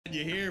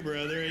You hear,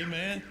 brother?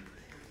 Amen.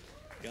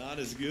 God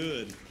is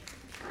good.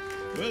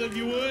 Well, if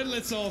you would,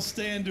 let's all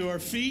stand to our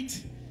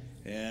feet.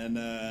 And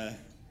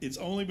it's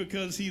only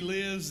because he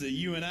lives that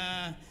you and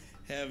I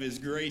have his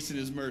grace and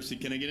his mercy.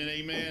 Can I get an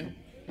amen?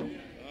 All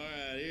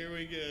right, here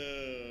we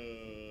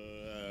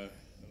go.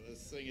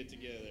 Let's sing it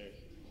together.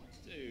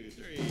 1, 2,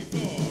 3,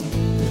 4.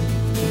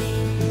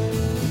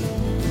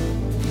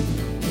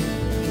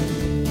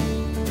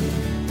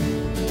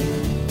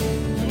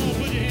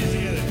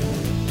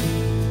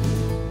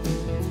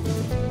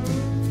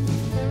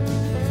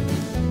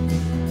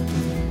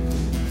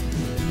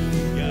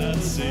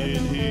 Sent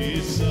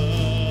his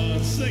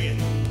son, sing it.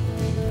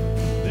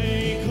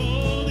 They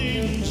called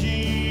him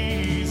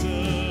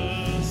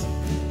Jesus.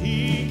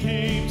 He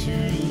came to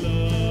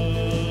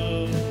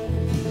love,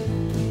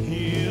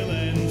 heal,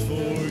 and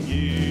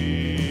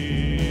forgive.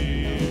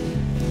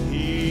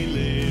 He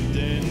lived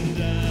and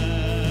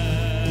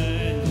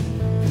died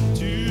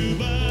to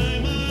buy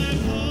my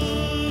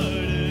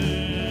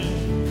pardon.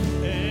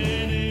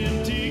 An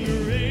empty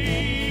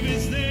grave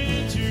is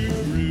there to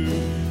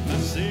prove my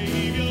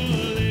Savior.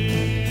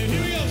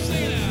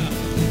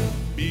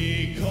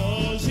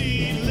 Because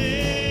he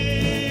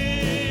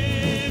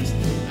lives,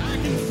 I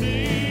can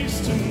face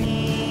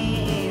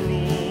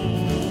tomorrow.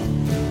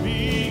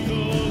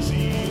 Because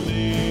he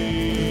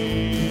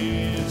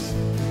lives,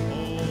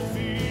 all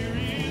fear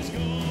is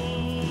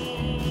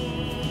gone.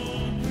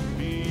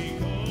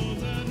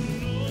 Because I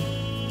know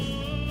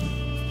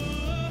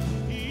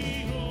he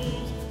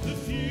holds the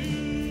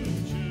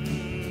future,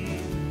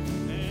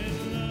 and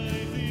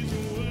life is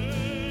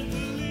worth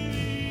the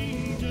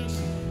living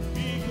just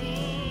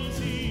because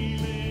he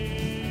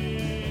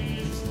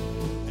lives.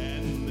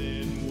 And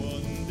then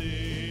one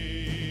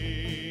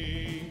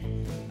day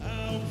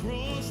I'll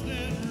cross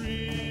that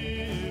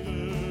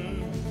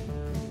river.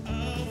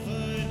 I'll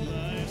find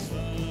life's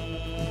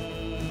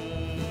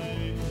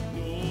fight,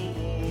 no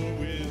war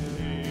with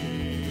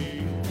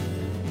me.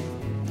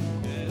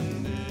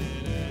 And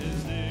then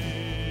as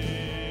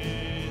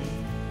death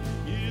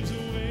gives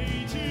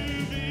way to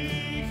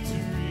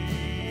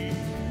victory,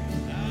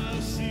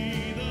 I'll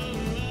see the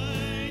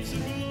lights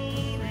of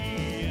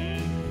glory,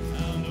 and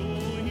I'll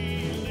know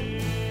he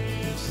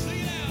lives. Sing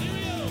it out, here we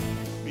go.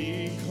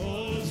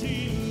 Because he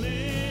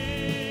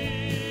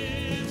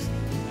lives,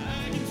 I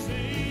can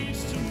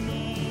face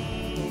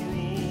tomorrow.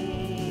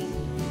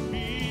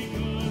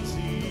 Because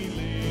he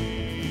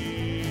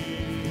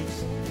lives,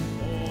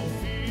 all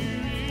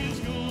fear is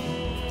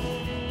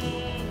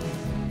gone.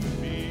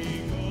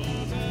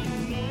 Because I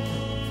know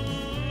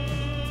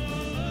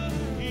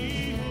he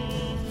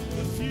holds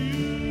the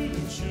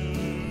future,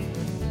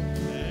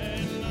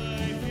 and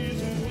life is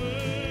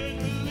worth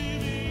the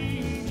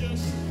living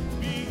just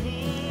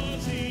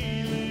because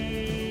he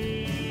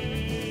lives.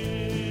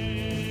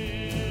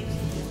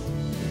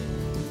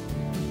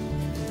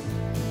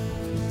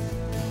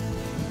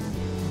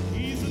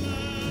 He's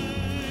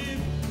alive,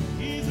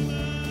 he's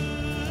alive.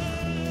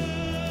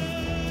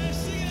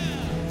 Sing it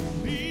out.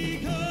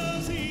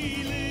 Because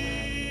he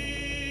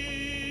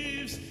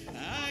lives,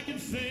 I can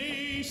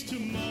face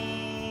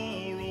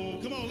tomorrow.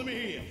 Come on, let me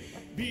hear you.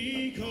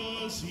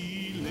 Because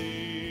he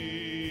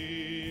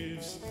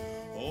lives,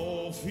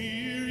 all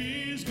fear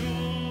is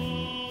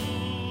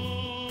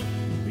gone.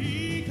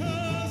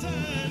 Because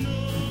I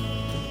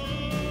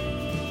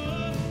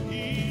know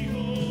he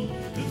holds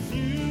the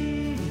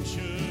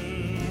future,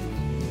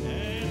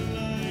 and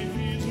life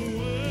is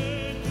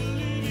worth the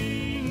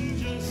living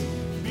just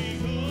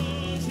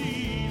because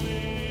he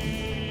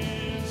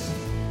lives.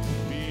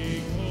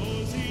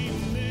 Because he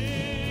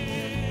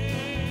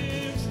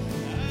lives,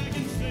 I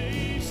can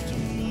face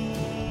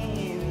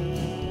tomorrow.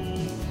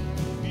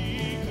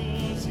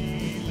 Because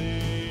he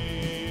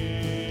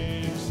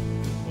lives,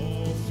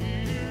 all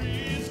fear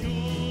is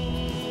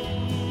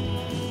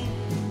gone.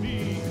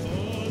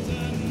 Because I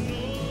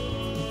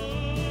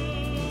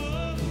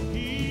know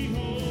he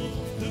holds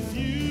the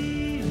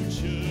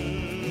future,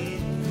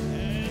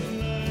 and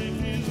life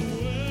is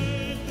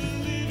worth the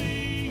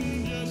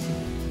living just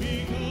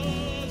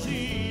because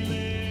he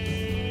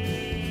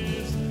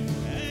lives.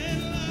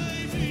 And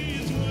life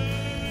is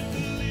worth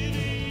the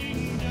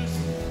living just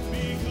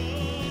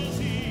because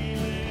he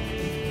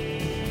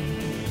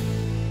lives.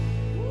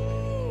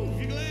 Woo! If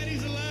you're glad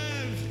he's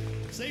alive,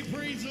 say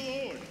praise the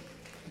Lord.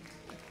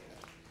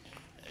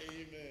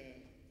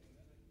 Amen.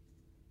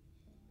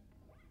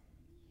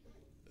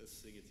 Let's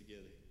sing it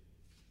together.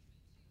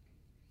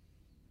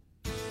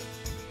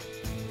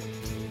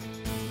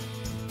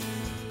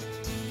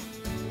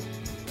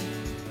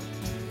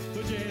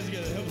 Put your hands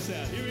together. Help us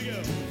out. Here we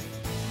go.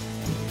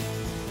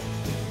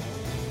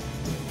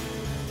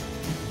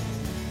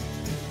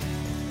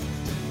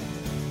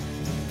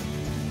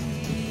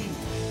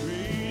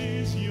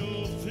 Great is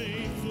your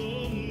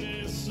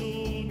faithfulness,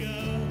 O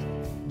God.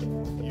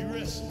 You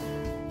wrestle.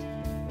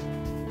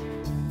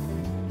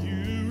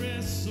 You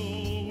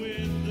wrestle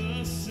with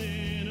the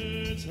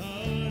sinner's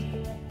heart.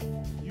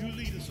 You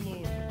lead us,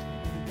 Lord.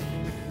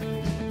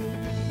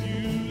 You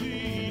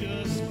lead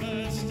us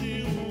by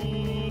still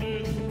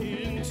waters.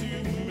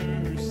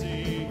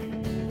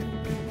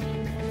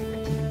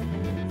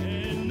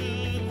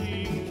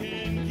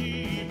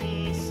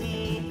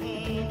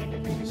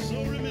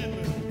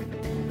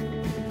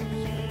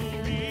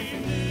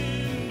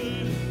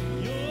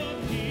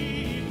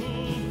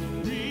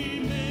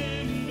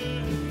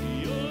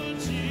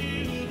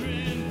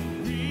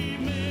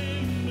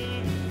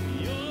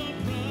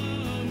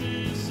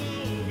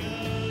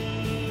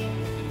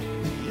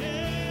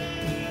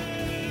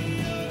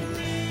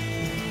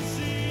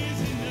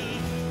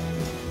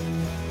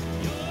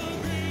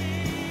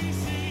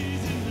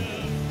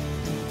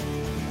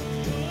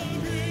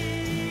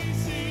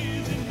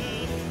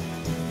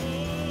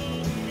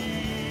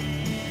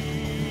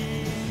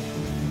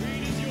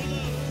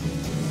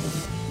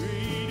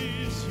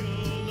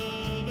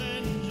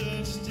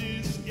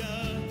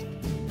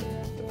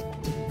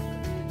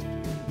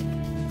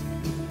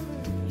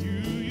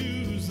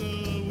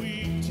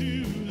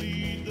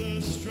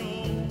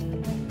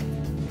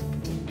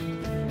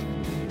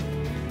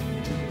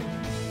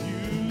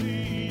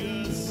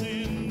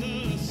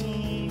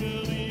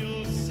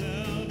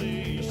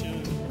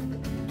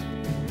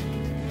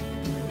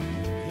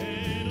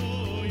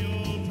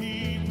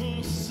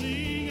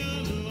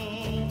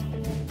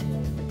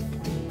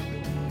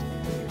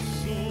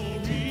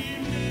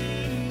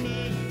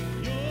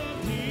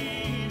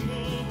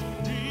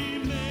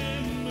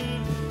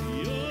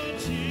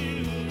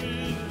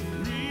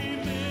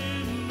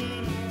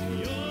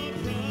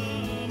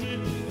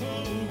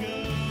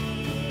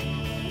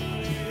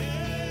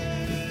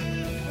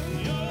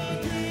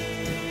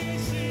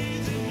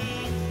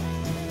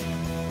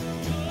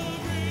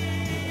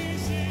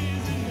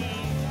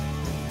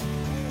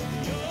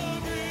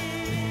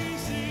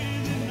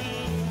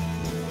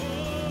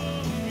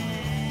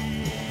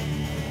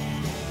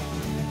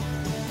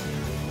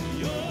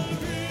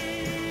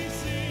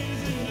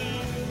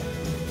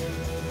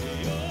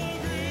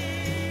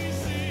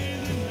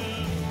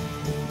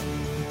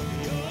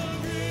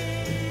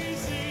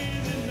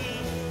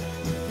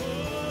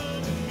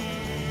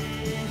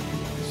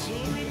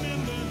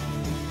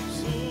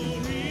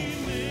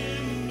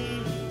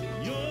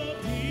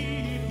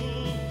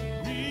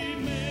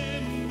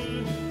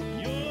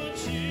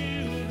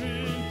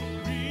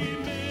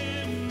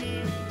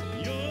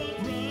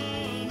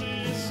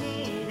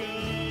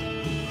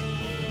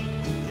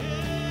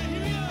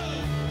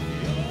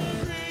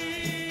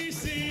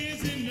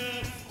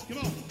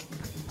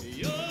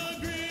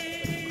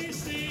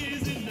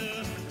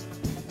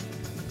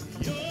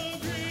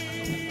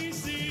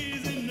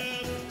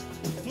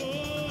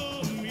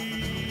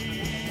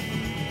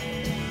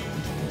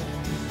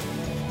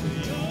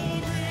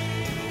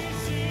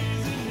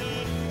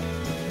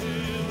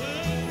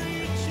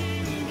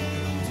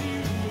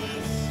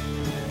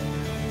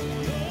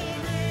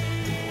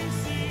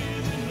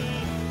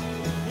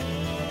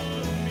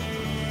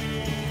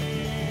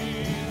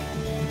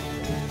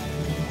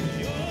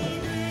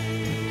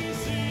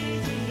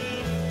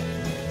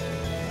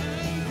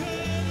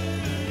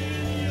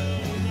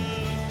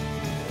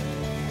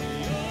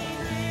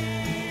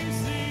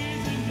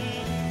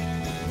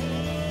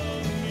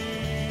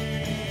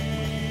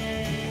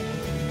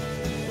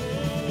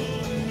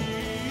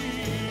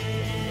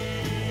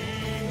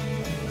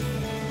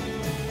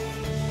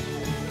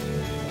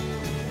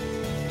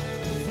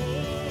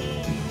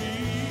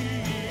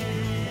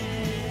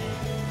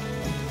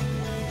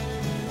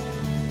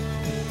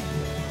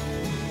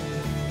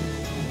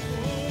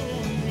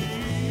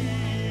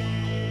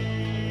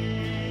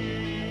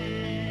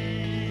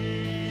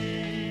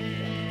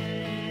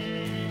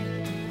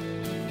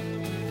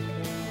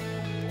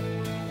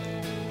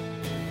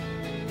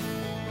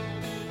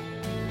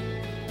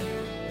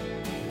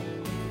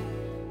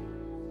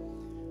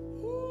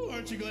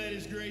 glad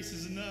his grace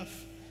is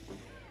enough?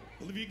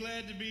 Well, if you're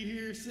glad to be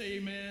here, say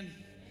amen.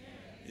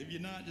 If you're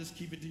not, just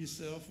keep it to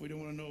yourself. We don't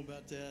want to know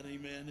about that.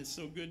 Amen. It's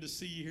so good to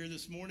see you here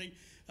this morning.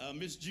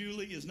 Miss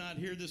Julie is not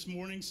here this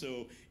morning,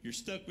 so you're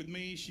stuck with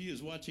me. She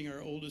is watching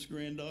our oldest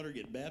granddaughter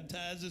get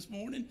baptized this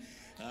morning.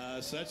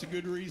 So that's a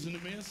good reason to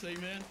miss.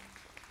 Amen.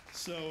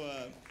 So,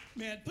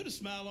 man, put a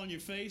smile on your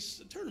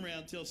face. Turn around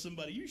and tell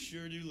somebody, you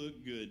sure do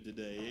look good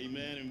today.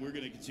 Amen. And we're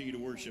going to continue to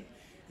worship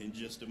in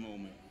just a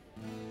moment.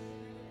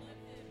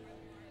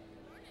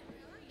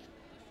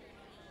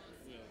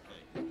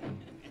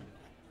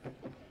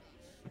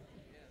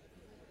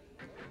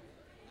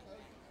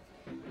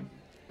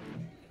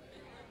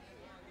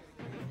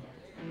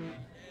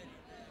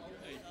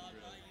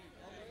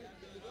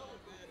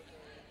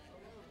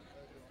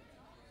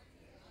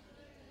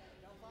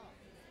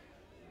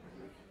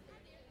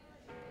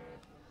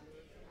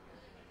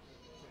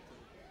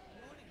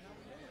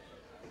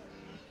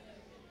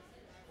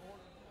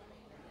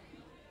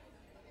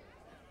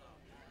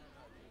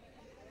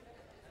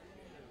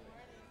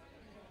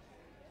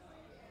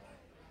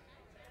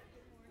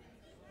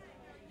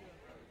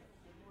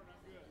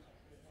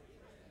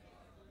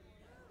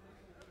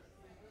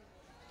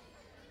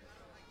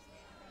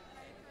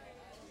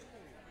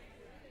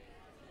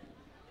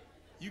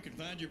 You can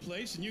find your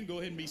place and you can go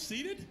ahead and be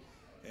seated.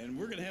 And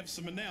we're going to have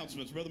some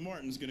announcements. Brother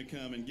Martin's going to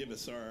come and give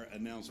us our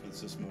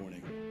announcements this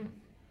morning.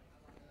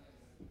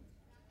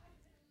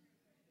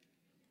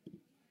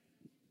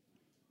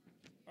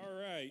 All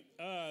right.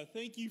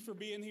 Thank you for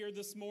being here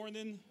this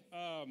morning.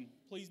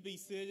 Please be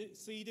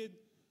seated.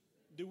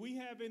 Do we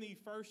have any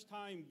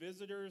first-time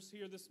visitors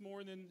here this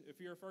morning? If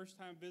you're a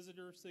first-time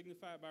visitor,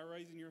 signify it by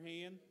raising your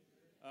hand.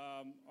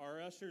 Our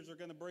ushers are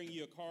going to bring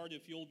you a card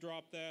if you'll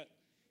drop that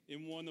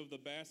in one of the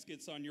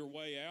baskets on your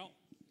way out.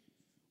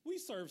 We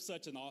serve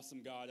such an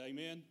awesome God,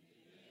 amen?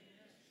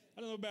 I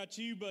don't know about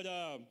you, but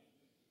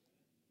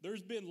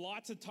there's been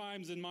lots of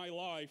times in my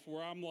life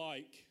where I'm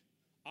like,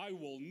 I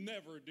will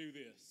never do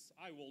this.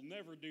 I will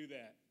never do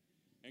that.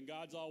 And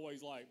God's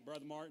always like,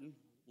 Brother Martin,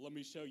 let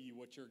me show you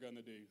what you're going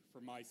to do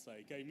for my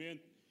sake, amen?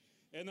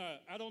 And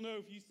I don't know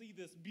if you see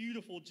this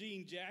beautiful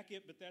jean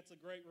jacket, but that's a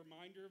great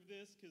reminder of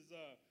this because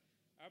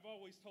I've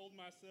always told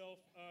myself,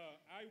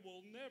 I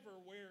will never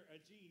wear a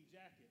jean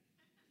jacket.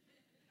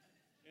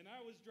 And I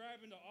was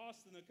driving to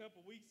Austin a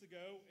couple weeks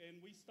ago,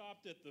 and we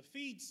stopped at the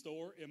feed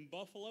store in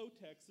Buffalo,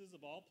 Texas,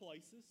 of all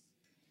places.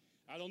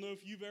 I don't know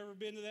if you've ever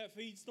been to that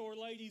feed store,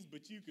 ladies,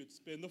 but you could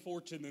spend a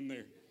fortune in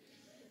there.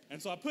 And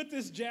so I put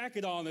this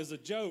jacket on as a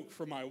joke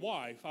for my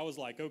wife. I was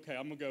like, okay,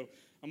 I'm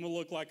gonna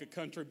look like a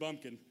country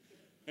bumpkin.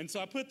 And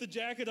so I put the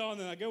jacket on,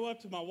 and I go up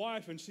to my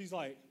wife, and she's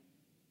like,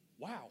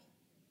 wow.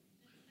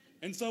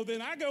 And so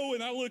then I go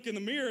and I look in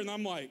the mirror and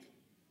I'm like,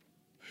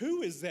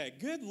 who is that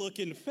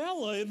good-looking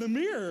fella in the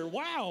mirror?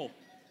 Wow.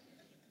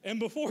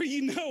 And before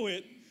you know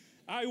it,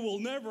 I will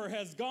never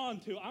has gone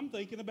to, I'm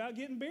thinking about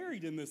getting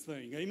buried in this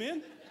thing.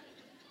 Amen?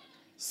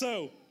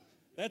 So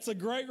that's a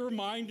great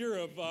reminder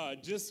of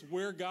just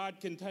where God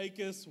can take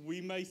us.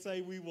 We may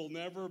say we will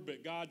never,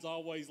 but God's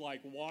always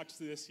like, watch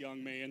this,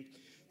 young man.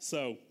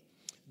 So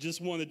just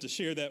wanted to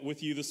share that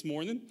with you this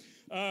morning.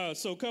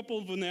 So a couple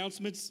of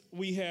announcements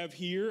we have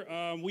here.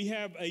 We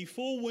have a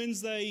full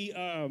day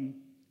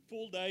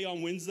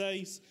on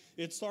Wednesdays.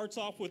 It starts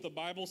off with a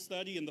Bible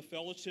study in the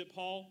fellowship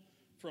hall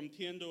from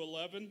 10 to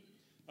 11.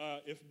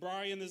 If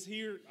Brian is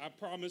here, I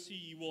promise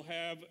you will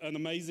have an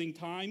amazing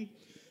time.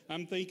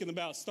 I'm thinking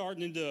about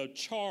starting to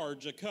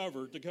charge a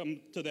cover to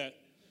come to that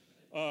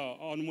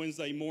on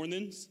Wednesday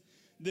mornings.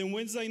 Then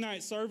Wednesday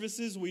night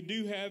services, we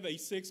do have a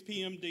 6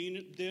 p.m.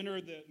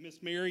 dinner that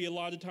Miss Mary a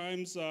lot of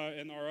times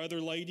and our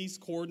other ladies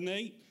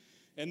coordinate.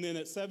 And then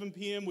at 7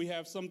 p.m. we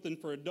have something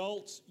for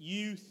adults,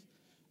 youth,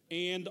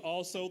 and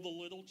also the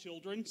little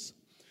children's.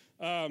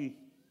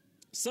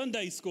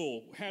 Sunday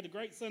school. Had a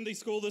great Sunday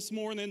school this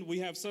morning. We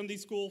have Sunday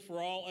school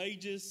for all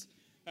ages.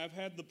 I've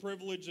had the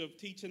privilege of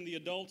teaching the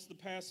adults the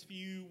past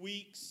few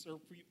weeks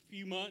or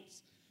few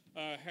months.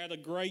 Had a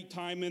great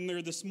time in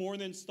there this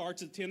morning.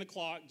 Starts at 10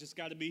 o'clock. Just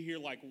got to be here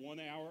like 1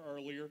 hour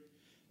earlier.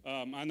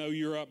 I know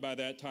you're up by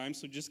that time,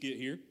 so just get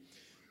here.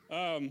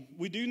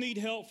 We do need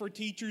help for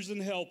teachers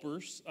and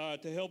helpers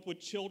to help with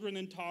children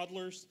and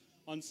toddlers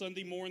on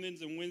Sunday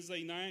mornings and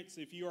Wednesday nights.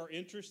 If you are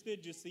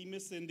interested, just see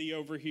Miss Cindy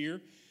over here,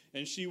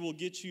 and she will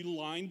get you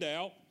lined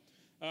out.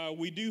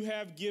 We do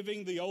have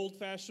giving the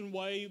old-fashioned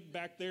way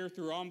back there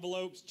through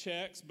envelopes,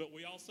 checks, but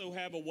we also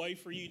have a way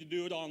for you to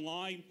do it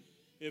online.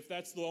 If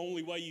that's the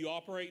only way you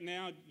operate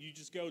now, you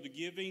just go to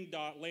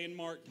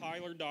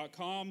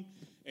giving.landmarktyler.com,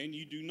 and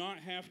you do not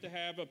have to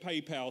have a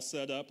PayPal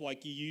set up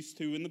like you used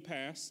to in the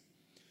past.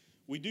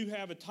 We do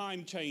have a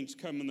time change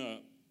coming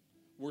up.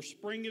 We're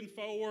springing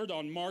forward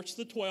on March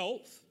the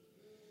 12th.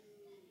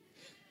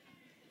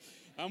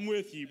 I'm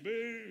with you,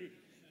 boo.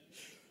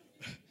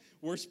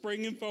 We're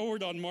springing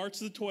forward on March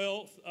the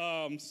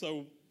 12th,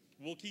 so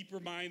we'll keep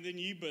reminding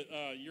you, but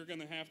you're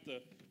going to have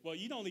to, well,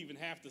 you don't even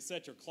have to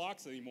set your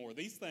clocks anymore.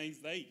 These things,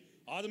 they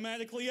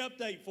automatically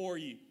update for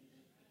you.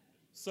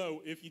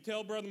 So if you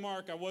tell Brother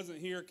Mark I wasn't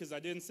here because I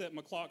didn't set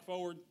my clock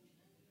forward,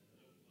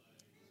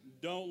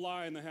 don't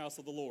lie in the house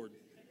of the Lord.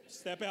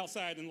 Step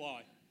outside and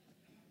lie.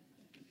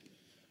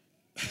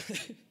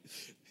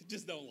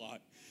 Just don't lie.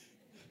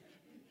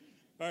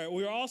 All right,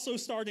 we're also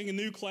starting a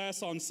new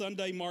class on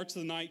Sunday, March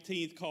the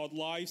 19th called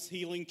Life's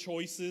Healing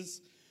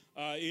Choices.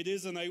 It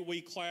is an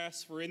 8-week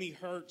class for any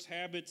hurts,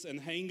 habits, and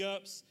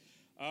hang-ups,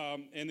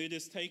 and it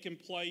is taking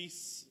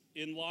place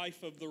in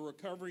life of the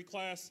recovery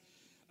class.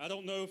 I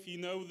don't know if you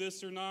know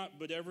this or not,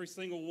 but every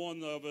single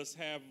one of us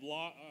have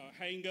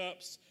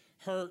hang-ups,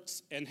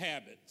 hurts, and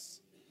habits.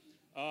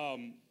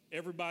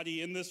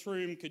 Everybody in this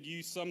room could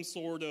use some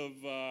sort of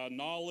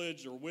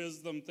knowledge or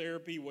wisdom,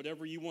 therapy,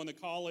 whatever you want to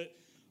call it.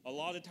 A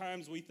lot of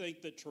times we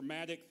think that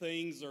traumatic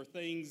things are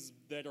things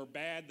that are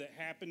bad that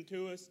happen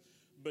to us,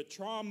 but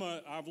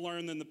trauma, I've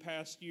learned in the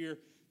past year,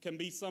 can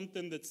be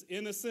something that's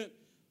innocent.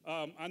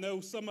 I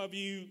know some of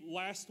you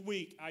last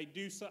week, I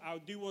do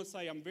want to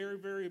say I'm very,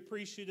 very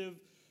appreciative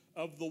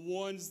of the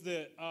ones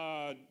that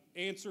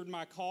answered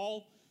my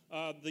call.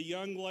 The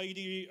young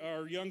lady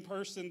or young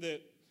person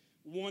that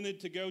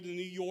wanted to go to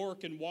New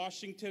York and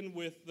Washington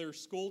with their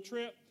school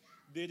trip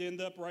did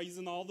end up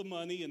raising all the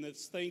money, and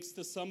it's thanks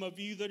to some of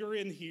you that are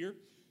in here.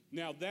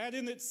 Now, that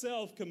in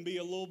itself can be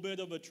a little bit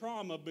of a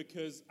trauma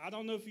because I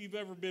don't know if you've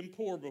ever been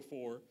poor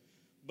before,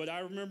 but I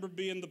remember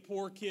being the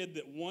poor kid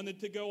that wanted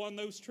to go on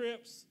those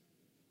trips,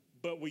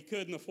 but we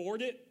couldn't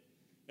afford it.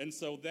 And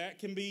so that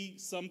can be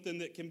something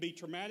that can be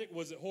traumatic.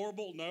 Was it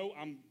horrible? No,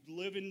 I'm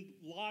living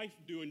life,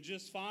 doing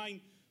just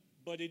fine.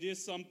 But it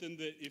is something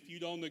that if you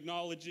don't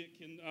acknowledge it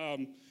can,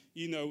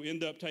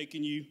 end up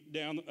taking you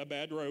down a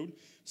bad road.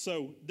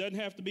 So it doesn't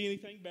have to be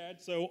anything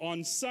bad. So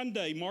on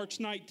Sunday, March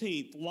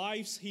 19th,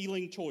 Life's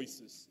Healing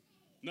Choices.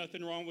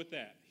 Nothing wrong with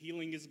that.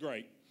 Healing is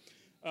great.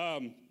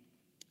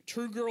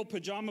 True Girl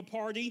Pajama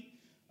Party,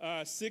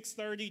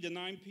 6:30 to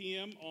 9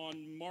 p.m.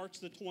 on March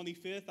the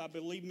 25th. I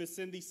believe Miss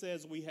Cindy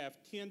says we have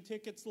 10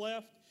 tickets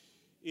left.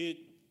 It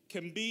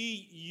can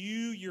be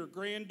you, your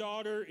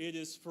granddaughter. It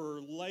is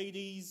for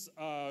ladies,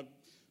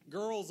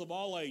 girls of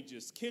all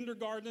ages.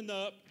 Kindergarten and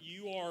up,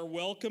 you are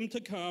welcome to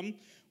come.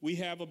 We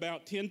have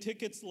about 10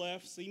 tickets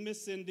left. See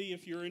Miss Cindy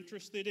if you're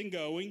interested in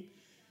going.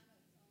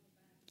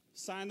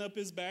 Sign up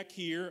is back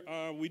here.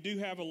 We do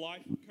have a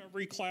life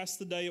recovery class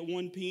today at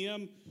 1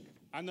 p.m.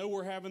 I know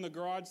we're having a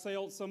garage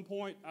sale at some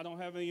point. I don't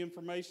have any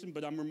information,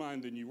 but I'm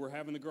reminding you, we're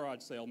having a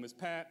garage sale. Miss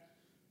Pat,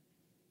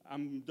 I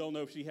don't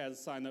know if she has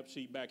a sign-up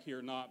sheet back here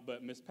or not,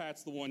 but Miss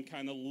Pat's the one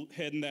kind of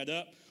heading that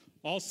up.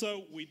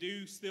 Also, we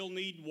do still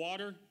need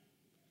water,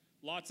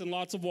 lots and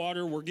lots of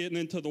water. We're getting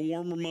into the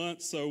warmer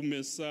months, so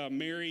Miss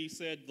Mary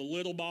said the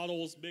little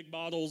bottles, big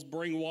bottles,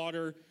 bring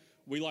water.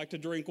 We like to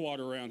drink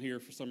water around here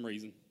for some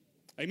reason.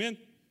 Amen?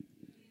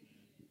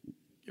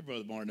 Give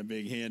Brother Martin a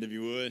big hand if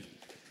you would.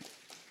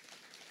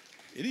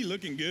 Isn't he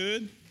looking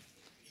good?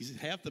 He's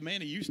half the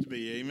man he used to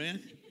be, amen?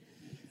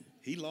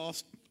 He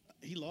lost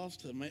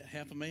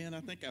half a man. I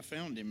think I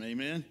found him,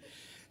 amen?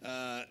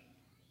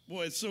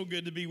 Boy, it's so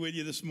good to be with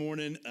you this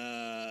morning.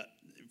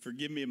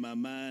 Forgive me, my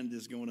mind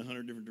is going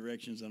 100 different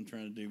directions. I'm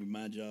trying to do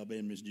my job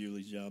and Miss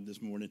Julie's job this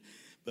morning.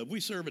 But we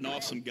serve an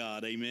awesome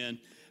God, amen?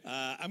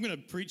 I'm going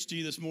to preach to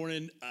you this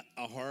morning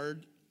a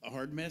hard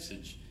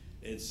message.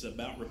 It's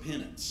about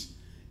repentance.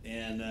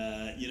 And,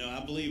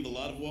 I believe a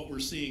lot of what we're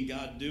seeing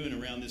God doing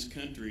around this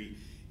country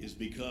is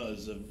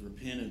because of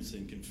repentance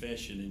and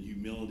confession and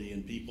humility,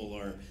 and people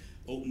are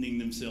opening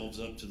themselves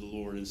up to the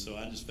Lord. And so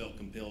I just felt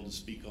compelled to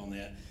speak on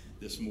that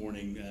this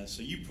morning.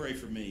 So you pray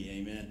for me,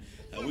 amen.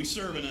 We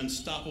serve an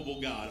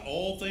unstoppable God.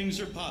 All things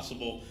are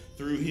possible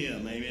through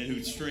him, amen,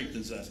 who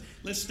strengthens us.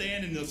 Let's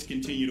stand and let's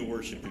continue to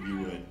worship if you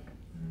would.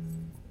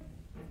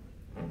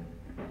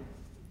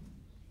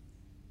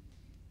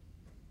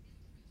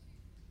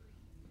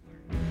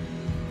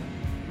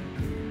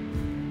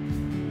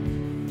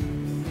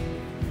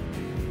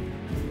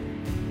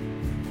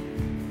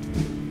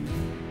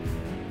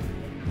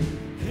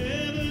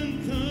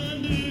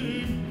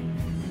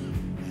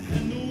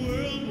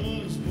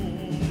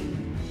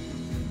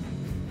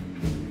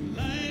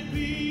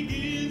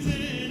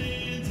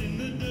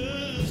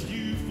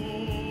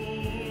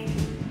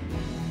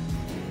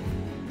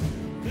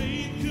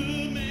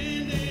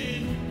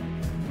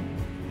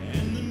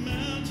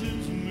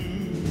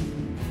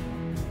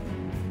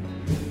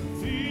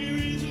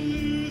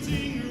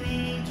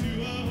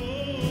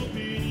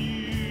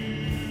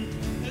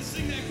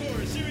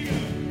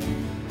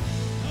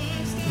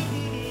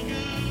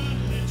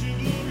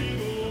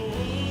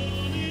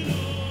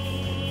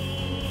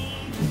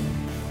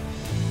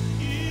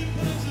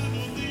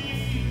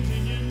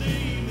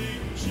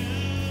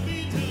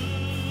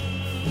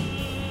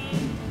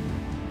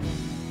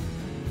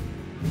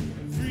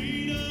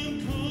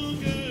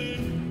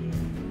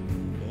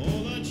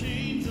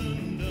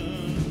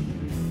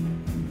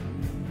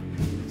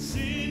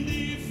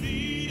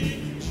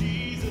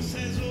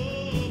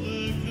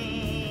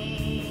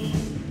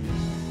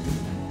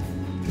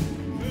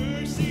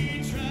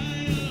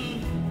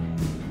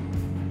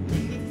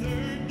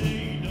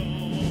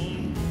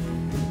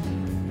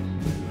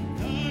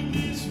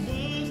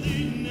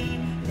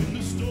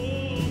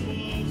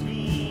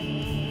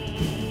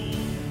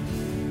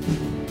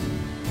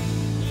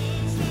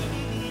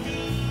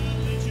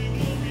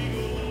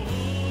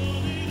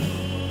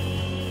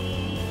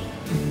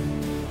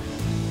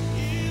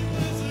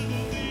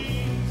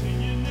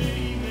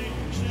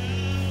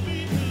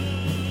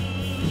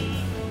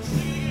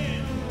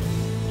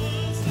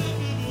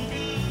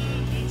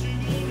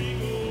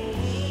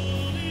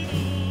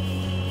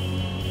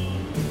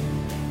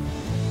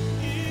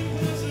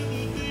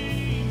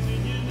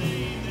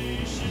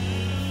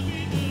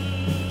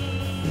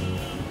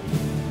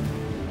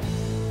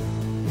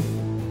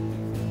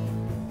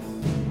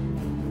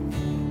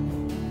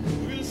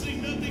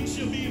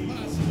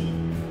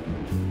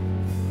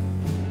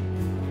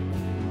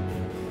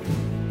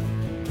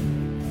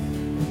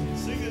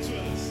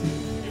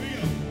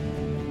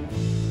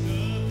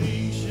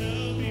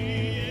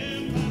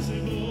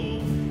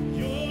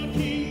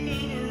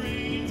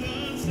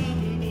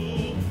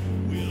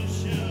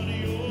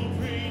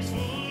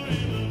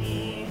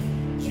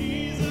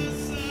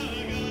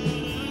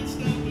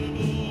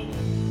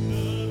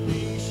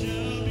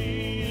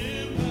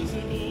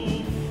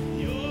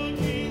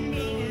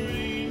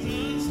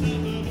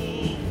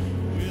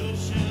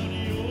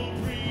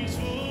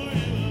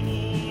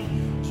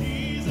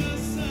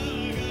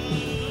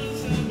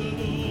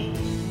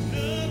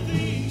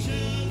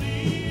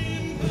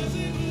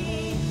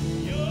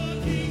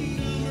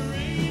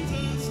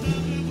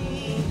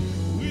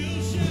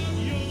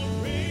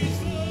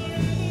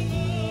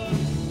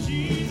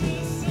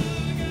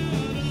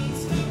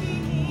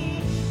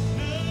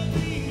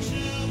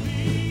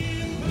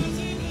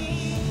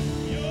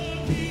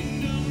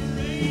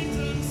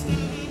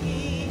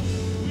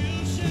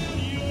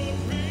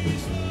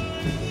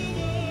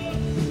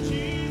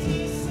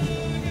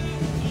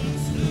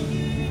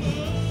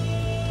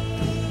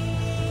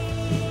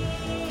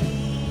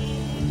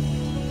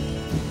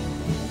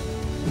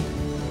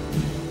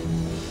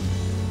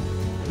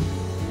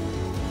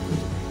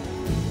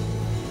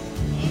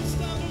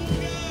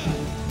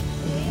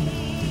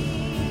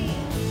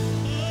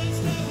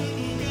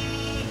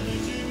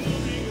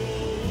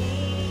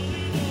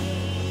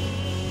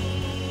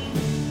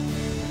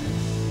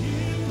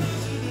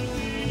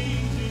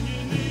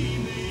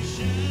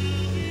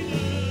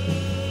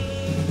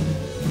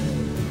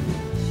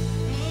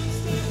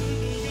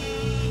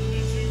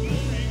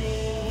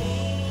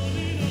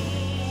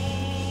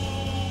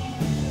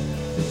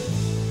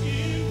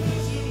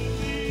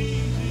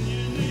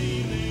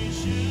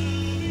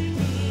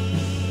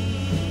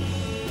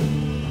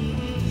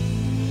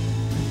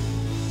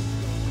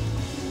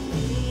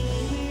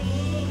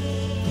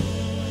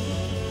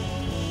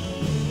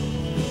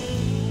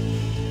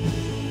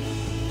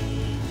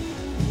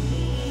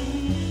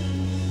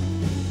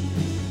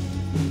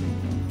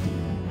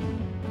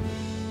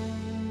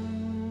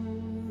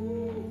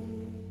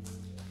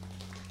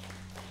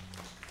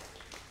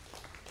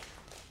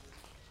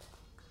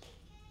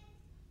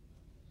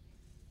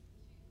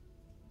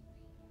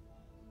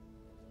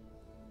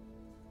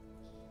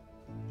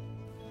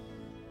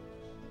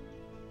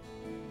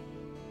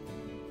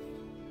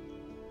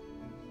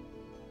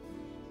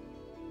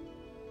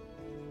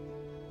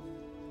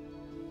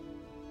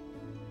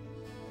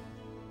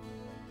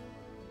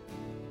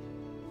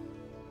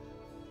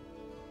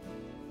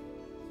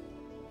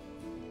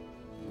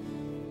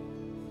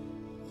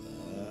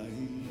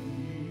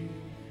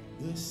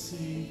 the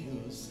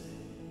Savior said,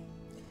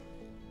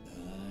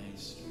 thy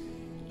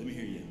strength. Let me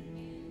hear you.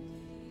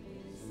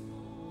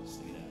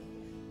 Sing it out.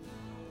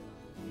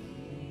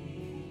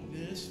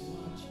 This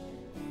much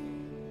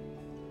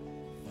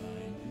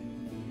find in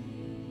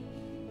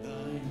me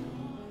thine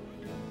own.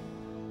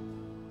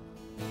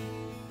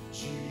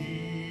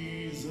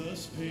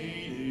 Jesus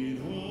paid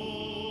it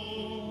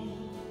all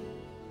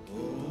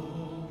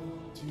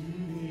to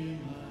him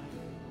I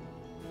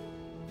owe.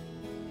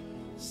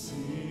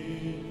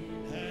 Sin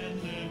had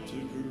left a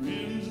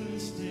crimson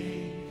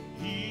stain,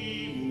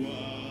 he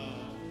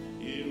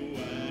washed it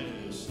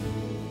white as snow.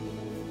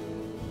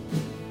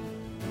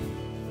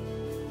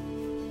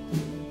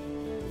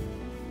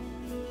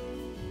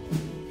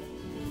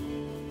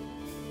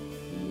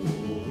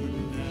 Lord,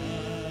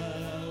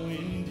 now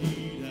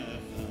indeed I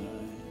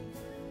find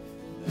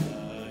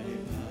thy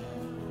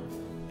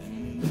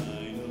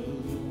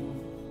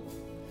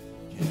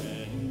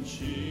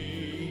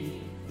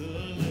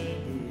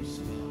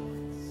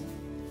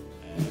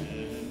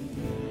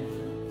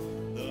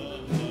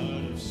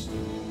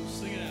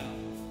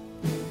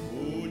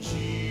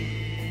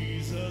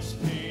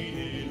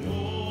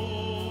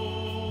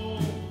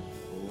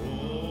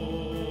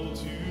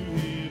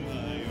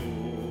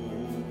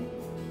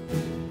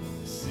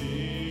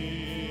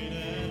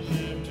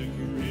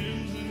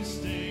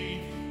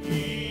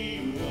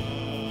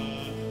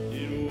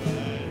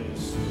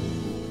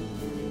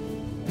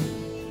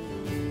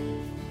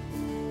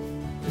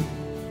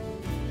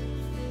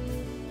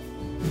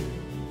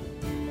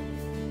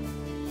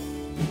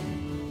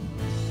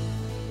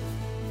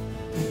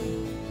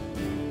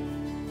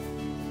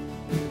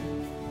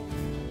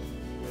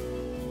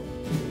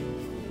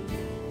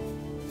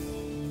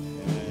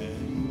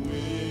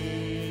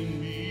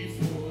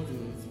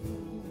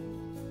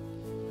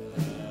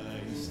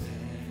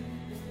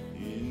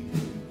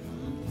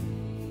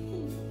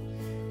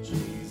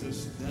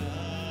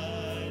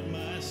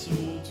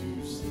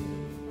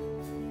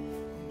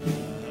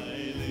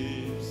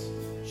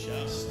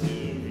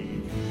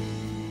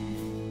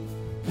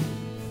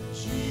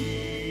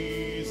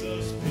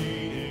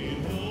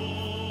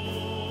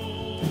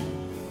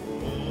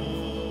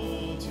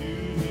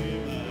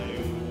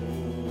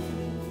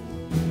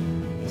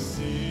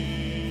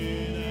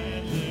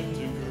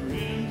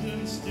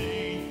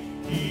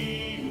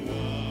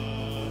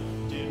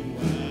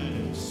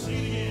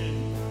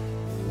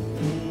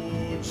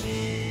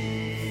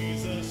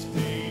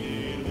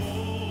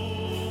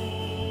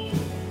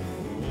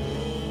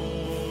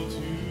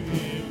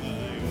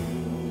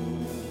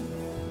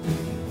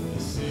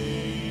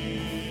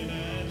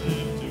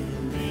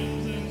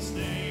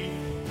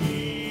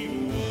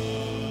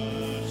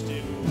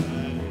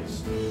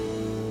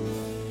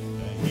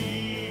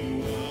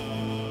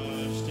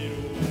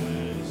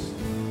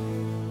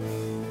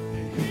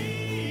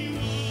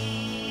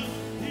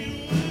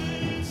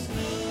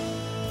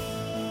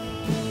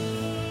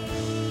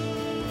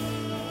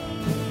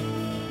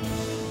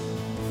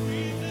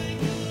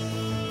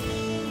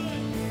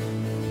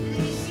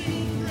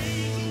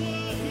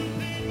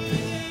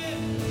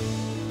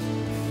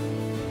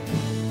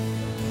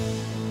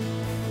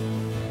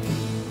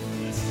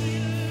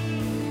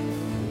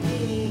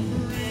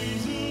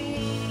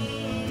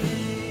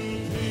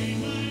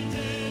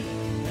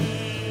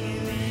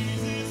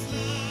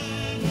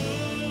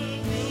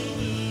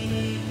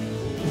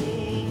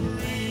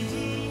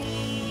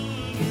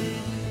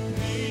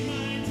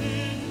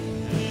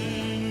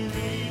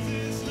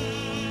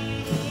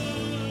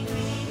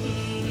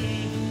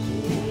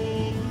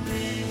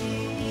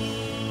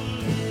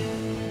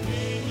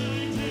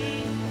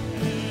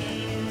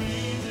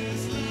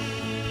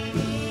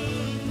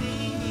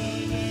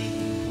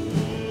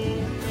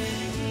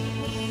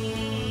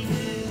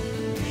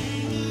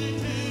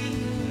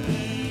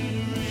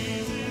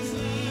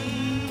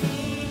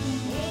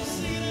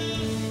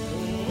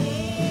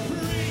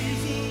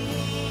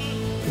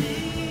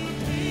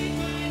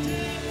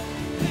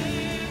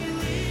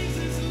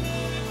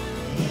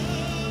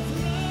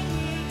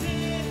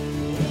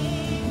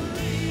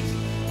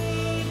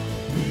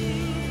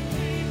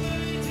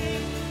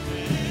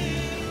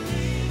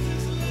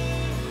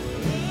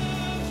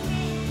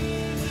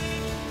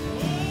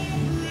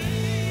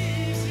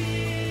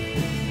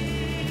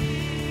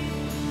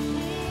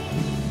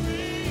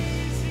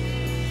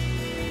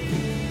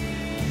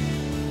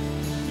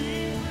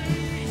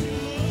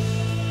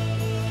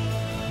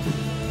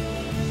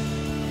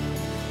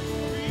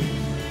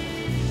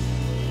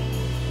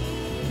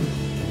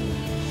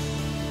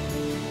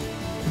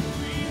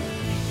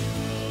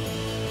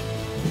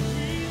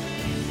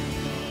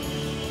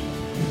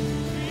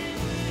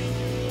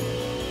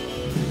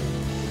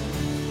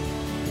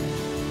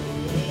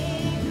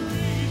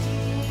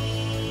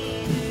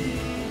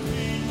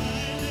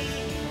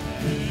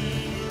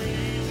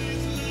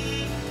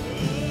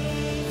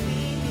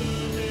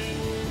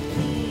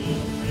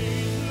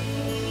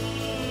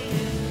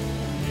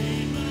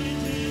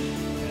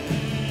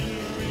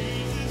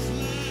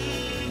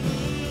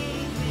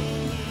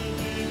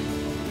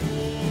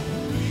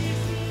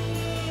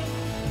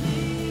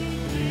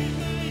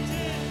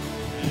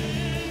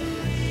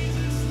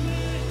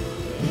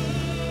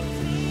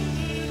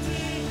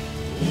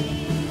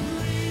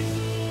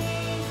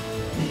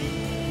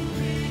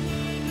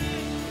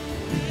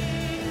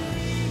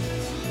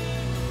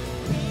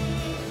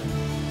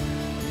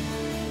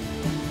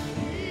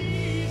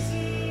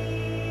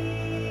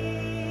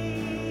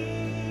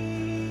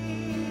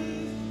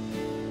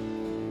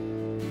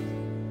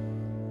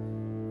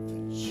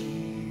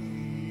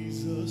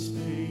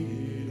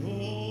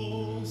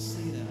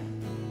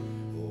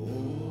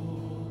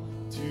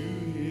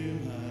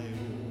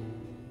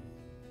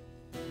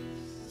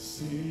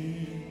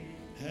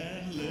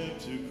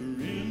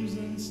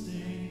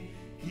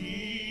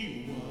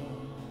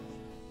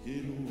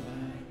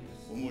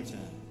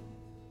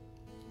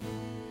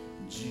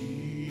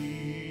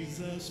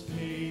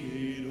paid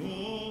it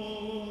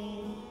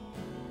all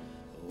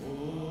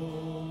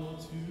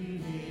to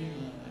him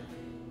I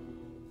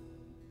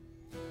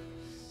owe.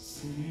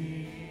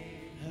 Sin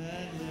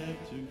had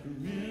left a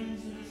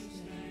crimson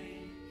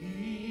stain,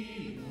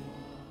 he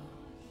washed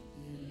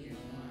it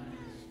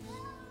white.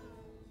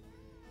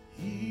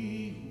 He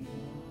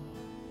washed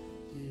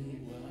it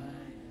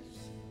white.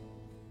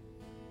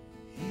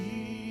 He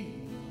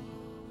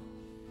washed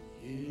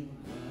it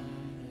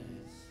white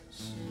as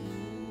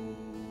snow.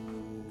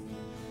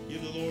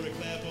 Give the Lord a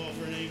clap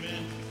offering,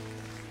 amen.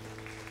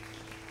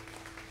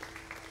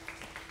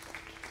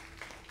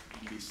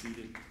 You can be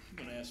seated. I'm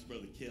going to ask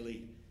Brother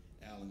Kelly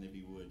Allen, if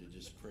he would, to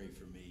just pray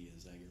for me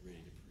as I get ready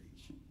to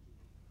preach.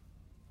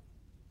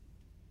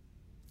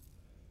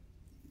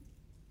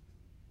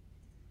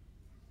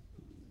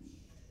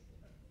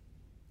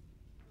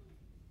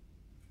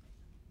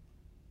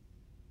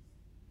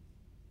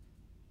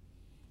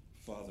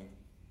 Father,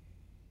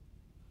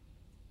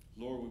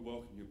 Lord, we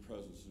welcome your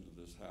presence into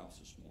this house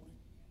this morning.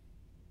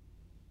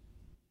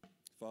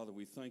 Father,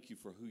 we thank you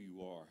for who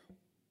you are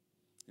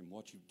and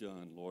what you've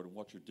done, Lord, and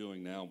what you're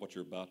doing now and what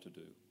you're about to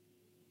do.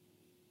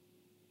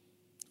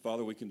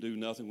 Father, we can do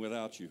nothing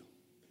without you.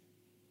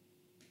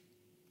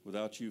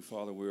 Without you,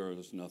 Father, we are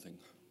as nothing.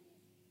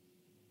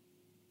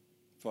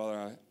 Father,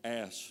 I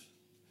ask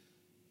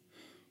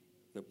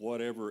that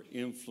whatever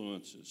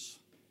influences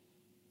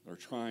are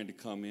trying to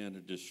come in to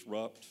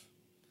disrupt,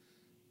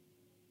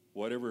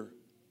 whatever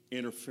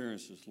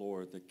interferences,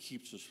 Lord, that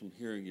keeps us from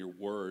hearing your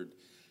word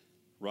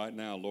right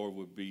now, Lord,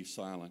 would be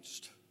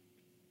silenced.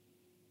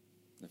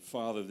 And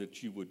Father,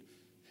 that you would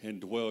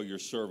indwell your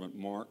servant,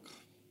 Mark,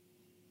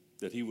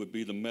 that he would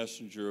be the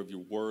messenger of your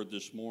word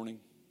this morning.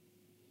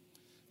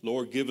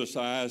 Lord, give us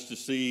eyes to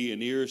see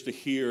and ears to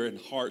hear and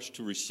hearts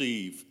to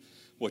receive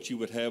what you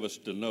would have us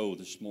to know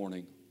this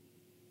morning.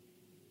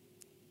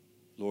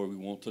 Lord, we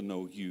want to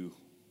know you.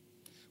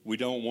 We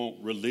don't want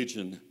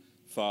religion,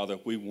 Father.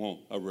 We want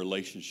a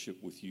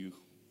relationship with you.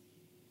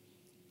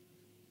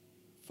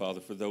 Father,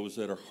 for those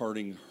that are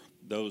hurting,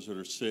 those that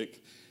are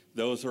sick,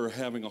 those that are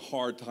having a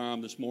hard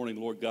time this morning,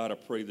 Lord God, I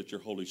pray that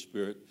your Holy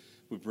Spirit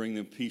would bring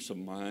them peace of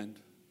mind,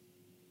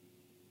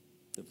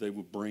 that they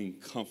would bring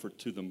comfort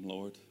to them,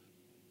 Lord.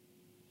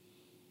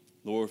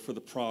 Lord, for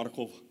the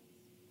prodigal,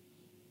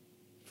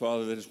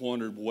 Father, that has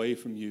wandered away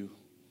from you,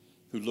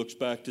 who looks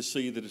back to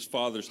see that his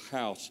father's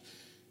house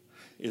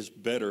is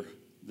better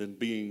than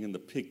being in the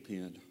pig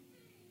pen.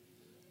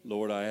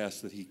 Lord, I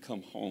ask that he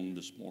come home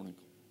this morning.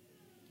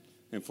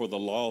 And for the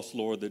lost,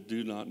 Lord, that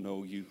do not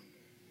know you,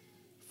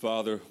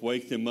 Father,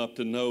 wake them up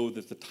to know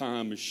that the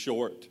time is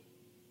short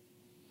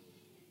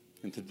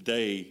and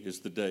today is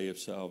the day of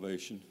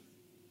salvation.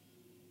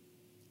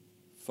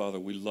 Father,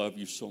 we love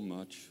you so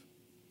much.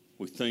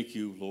 We thank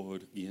you,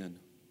 Lord, again.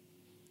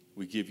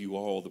 We give you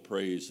all the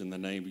praise in the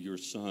name of your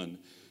Son,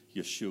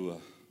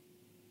 Yeshua,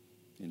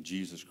 in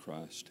Jesus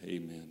Christ.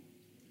 Amen.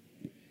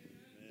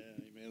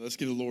 Amen. Let's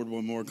give the Lord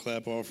one more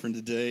clap offering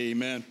today.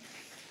 Amen.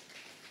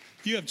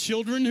 If you have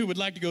children who would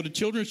like to go to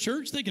children's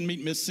church, they can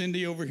meet Miss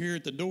Cindy over here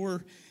at the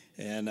door.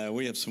 And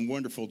we have some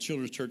wonderful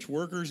children's church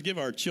workers. Give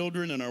our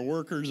children and our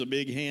workers a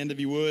big hand, if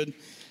you would,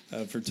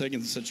 for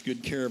taking such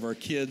good care of our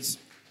kids.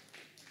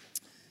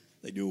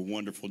 They do a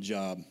wonderful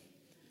job.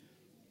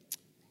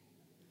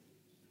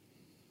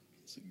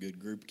 It's a good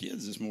group of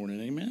kids this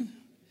morning, amen?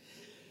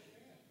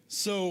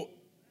 So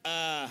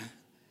I'm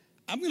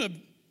going to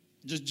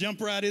just jump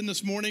right in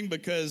this morning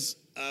because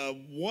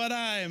what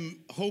I'm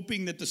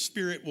hoping that the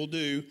Spirit will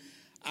do,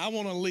 I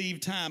want to leave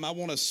time. I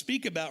want to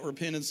speak about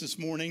repentance this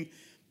morning,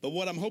 but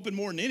what I'm hoping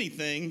more than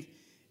anything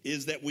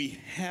is that we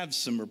have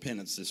some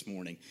repentance this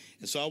morning.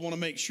 And so I want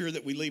to make sure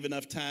that we leave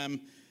enough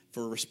time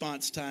for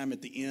response time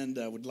at the end.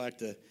 I would like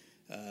to,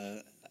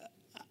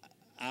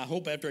 I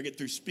hope after I get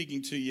through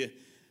speaking to you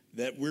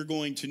that we're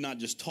going to not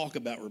just talk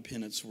about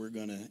repentance, we're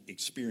going to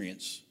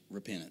experience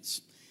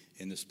repentance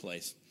in this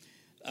place.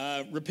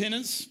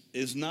 Repentance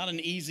is not an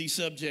easy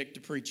subject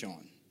to preach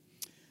on.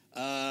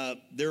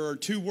 There are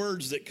two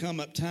words that come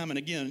up time and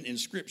again in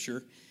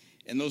Scripture,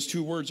 and those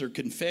two words are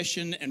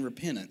confession and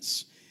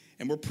repentance.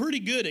 And we're pretty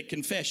good at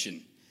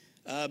confession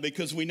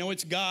because we know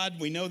it's God.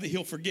 We know that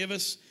He'll forgive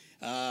us.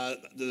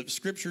 The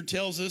Scripture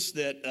tells us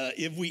that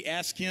if we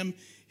ask Him,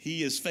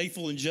 He is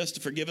faithful and just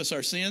to forgive us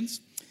our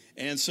sins.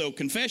 And so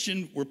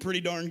confession, we're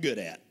pretty darn good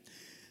at.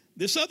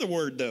 This other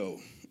word, though,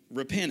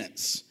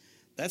 repentance,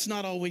 that's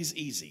not always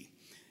easy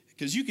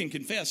because you can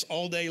confess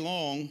all day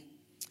long,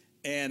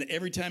 and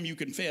every time you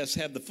confess,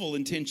 have the full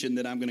intention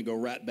that I'm going to go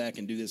right back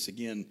and do this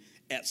again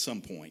at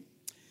some point.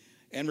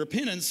 And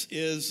repentance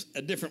is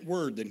a different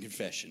word than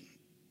confession.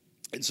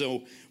 And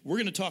so we're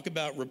going to talk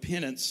about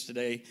repentance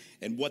today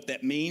and what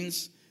that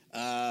means.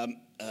 We're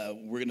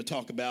going to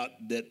talk about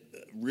that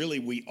really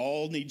we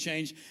all need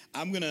change.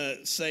 I'm going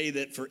to say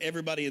that for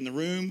everybody in the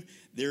room,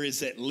 there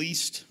is at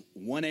least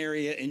one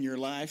area in your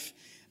life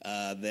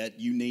that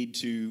you need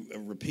to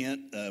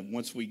repent.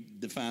 Once we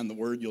define the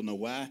word, you'll know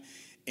why.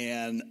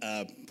 And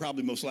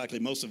probably most likely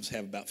most of us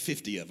have about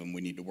 50 of them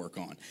we need to work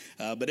on.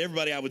 But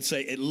everybody, I would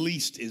say, at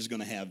least is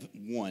going to have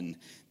one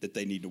that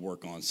they need to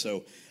work on.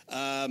 So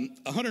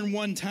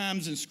 101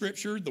 times in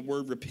Scripture, the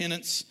word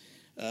repentance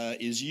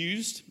is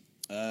used.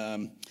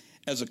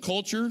 As a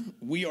culture,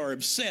 we are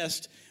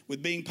obsessed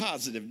with being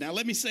positive. Now,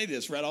 let me say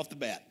this right off the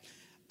bat.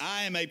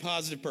 I am a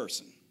positive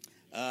person.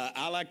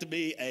 I like to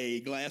be a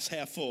glass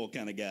half full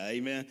kind of guy,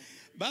 amen.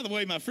 By the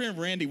way, my friend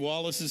Randy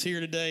Wallace is here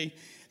today.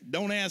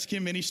 Don't ask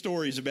him any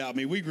stories about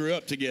me. We grew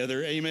up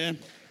together, amen.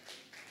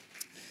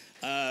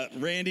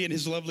 Randy and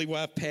his lovely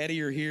wife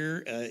Patty are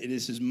here. It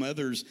is his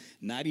mother's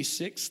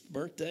 96th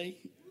birthday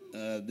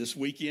this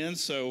weekend,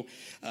 so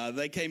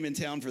they came in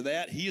town for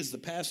that. He is the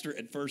pastor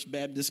at First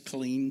Baptist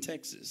Killeen,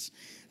 Texas.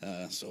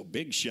 So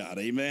big shot,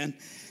 amen.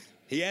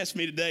 He asked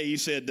me today, he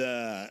said,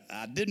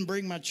 I didn't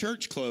bring my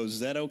church clothes. Is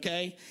that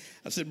okay?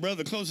 I said,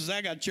 brother, the closest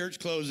I got church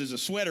clothes is a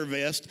sweater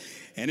vest,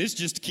 and it's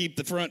just to keep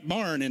the front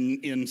barn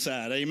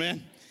inside,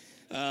 amen?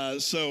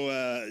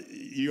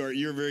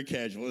 You're very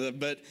casual.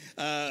 But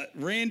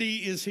Randy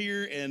is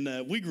here,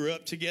 and we grew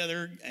up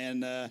together,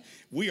 and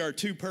we are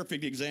two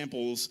perfect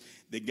examples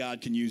that God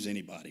can use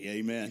anybody,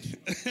 amen?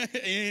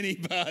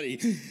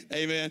 Anybody,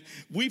 amen?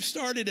 We've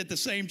started at the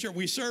same church.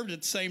 We served at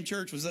the same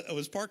church.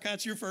 Was Park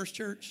Heights your first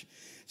church?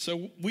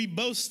 So we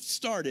both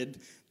started,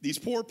 these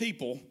poor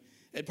people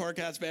at Park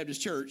Heights Baptist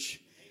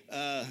Church,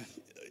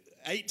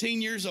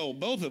 18 years old,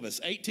 both of us,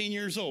 18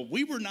 years old.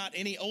 We were not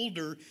any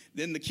older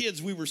than the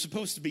kids we were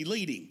supposed to be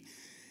leading.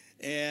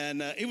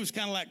 And it was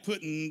kind of like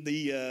putting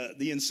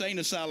the insane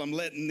asylum,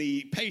 letting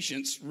the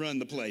patients run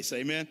the place,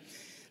 amen?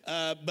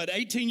 But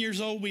 18 years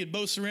old, we had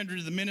both surrendered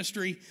to the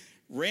ministry.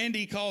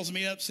 Randy calls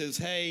me up, says,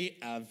 hey,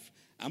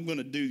 I'm going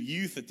to do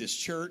youth at this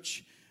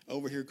church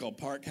over here called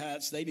Park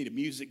Heights. They need a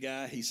music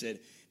guy. He said,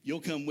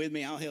 you'll come with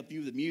me. I'll help you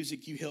with the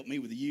music. You help me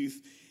with the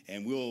youth,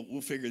 and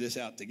we'll figure this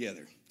out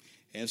together.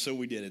 And so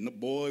we did. And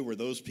boy, were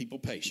those people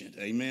patient.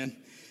 Amen.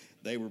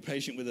 They were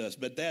patient with us.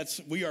 But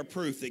we are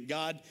proof that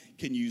God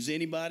can use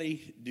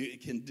anybody,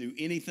 can do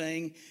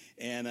anything.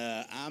 And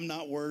I'm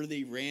not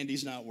worthy.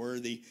 Randy's not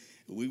worthy.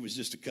 We was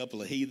just a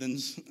couple of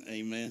heathens.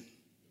 Amen.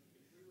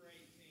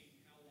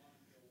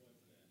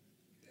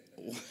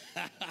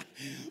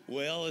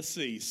 Well, let's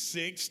see.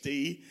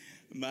 60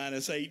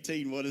 minus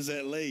 18. What does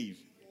that leave?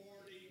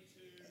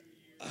 42 years.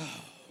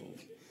 Oh,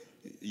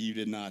 you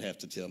did not have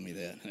to tell me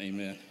that.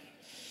 Amen.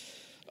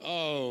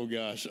 Oh,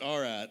 gosh. All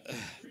right.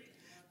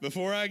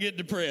 Before I get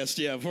depressed,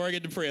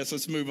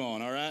 let's move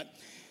on, all right?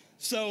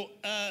 So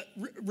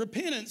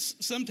repentance,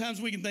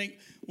 sometimes we can think,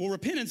 well,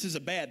 repentance is a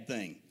bad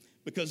thing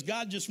because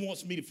God just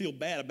wants me to feel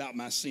bad about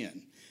my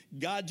sin.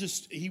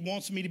 He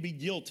wants me to be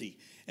guilty.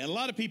 And a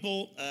lot of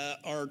people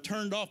are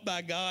turned off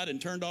by God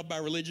and turned off by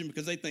religion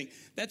because they think,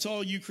 that's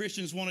all you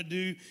Christians want to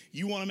do.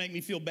 You want to make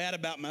me feel bad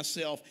about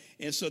myself.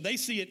 And so they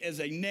see it as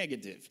a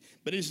negative.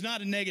 But it's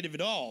not a negative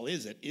at all,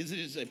 is it? It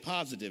is a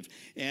positive.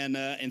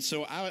 And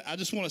so I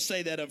just want to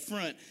say that up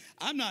front.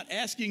 I'm not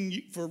asking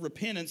you for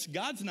repentance.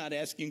 God's not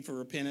asking for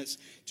repentance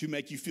to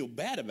make you feel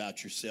bad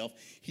about yourself.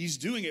 He's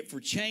doing it for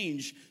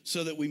change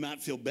so that we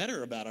might feel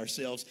better about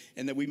ourselves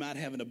and that we might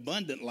have an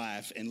abundant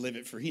life and live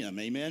it for Him.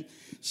 Amen?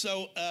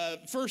 So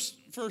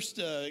first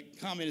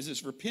comment is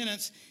this: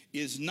 repentance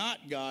is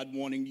not God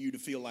wanting you to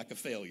feel like a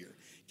failure.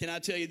 Can I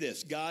tell you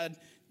this? God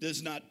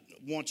does not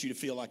want you to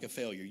feel like a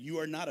failure. You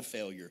are not a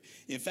failure.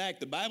 In fact,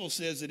 the Bible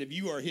says that if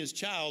you are His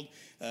child,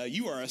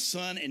 you are a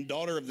son and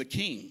daughter of the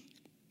King.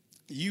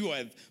 You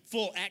have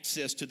full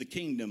access to the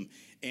kingdom,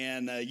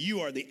 and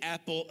you are the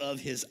apple of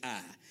His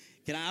eye.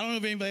 I don't know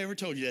if anybody ever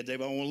told you that, Dave,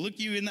 but I want to look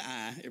you in the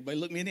eye. Everybody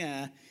look me in the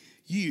eye.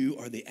 You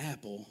are the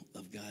apple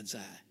of God's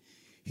eye.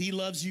 He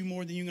loves you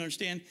more than you can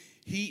understand.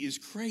 He is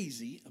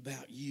crazy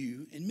about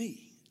you and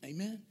me.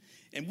 Amen?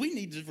 And we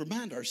need to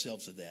remind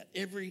ourselves of that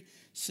every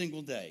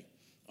single day.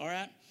 All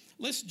right?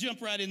 Let's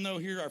jump right in, though,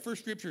 here. Our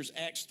first scripture is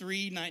Acts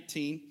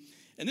 3:19.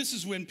 And this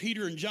is when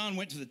Peter and John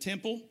went to the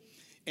temple.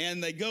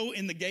 And they go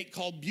in the gate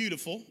called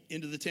Beautiful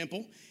into the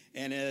temple.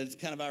 And it's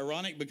kind of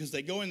ironic because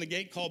they go in the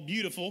gate called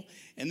Beautiful.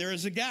 And there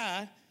is a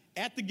guy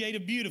at the gate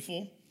of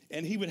Beautiful.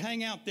 And he would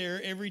hang out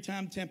there every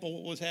time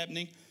temple was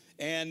happening.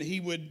 And he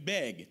would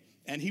beg.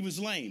 And he was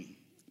lame.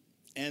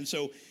 And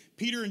so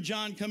Peter and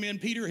John come in.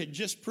 Peter had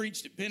just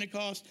preached at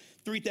Pentecost.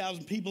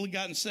 3,000 people had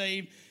gotten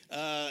saved.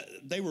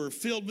 They were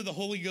filled with the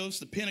Holy Ghost.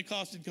 The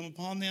Pentecost had come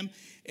upon them.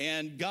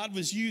 And God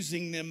was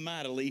using them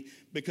mightily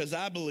because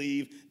I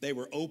believe they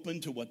were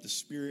open to what the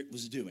Spirit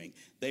was doing.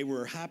 They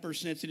were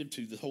hypersensitive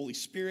to the Holy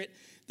Spirit.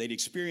 They'd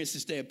experienced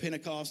this day of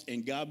Pentecost,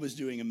 and God was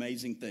doing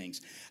amazing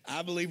things.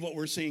 I believe what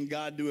we're seeing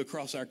God do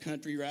across our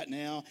country right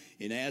now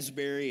in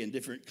Asbury and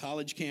different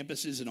college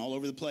campuses and all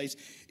over the place,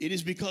 it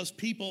is because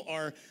people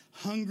are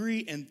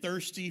hungry and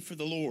thirsty for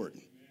the Lord.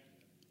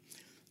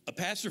 A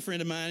pastor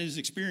friend of mine is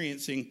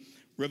experiencing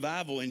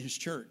revival in his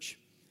church.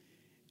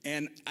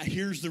 And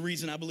here's the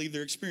reason I believe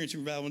they're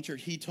experiencing revival in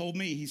church. He told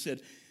me, he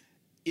said,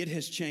 it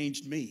has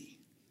changed me.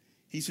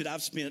 He said,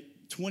 I've spent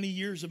 20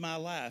 years of my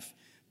life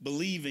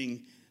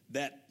believing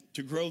that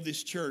to grow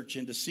this church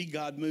and to see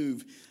God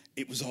move,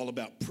 it was all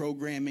about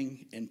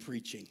programming and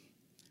preaching.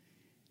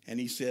 And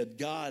he said,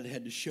 God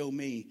had to show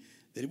me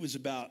that it was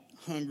about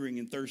hungering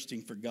and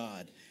thirsting for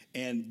God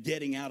and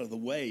getting out of the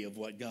way of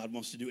what God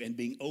wants to do and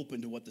being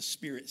open to what the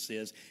Spirit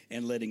says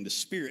and letting the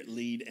Spirit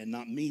lead and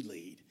not me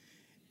lead.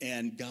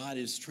 And God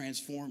is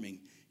transforming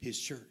his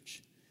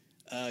church.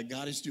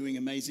 God is doing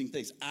amazing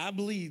things. I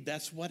believe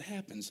that's what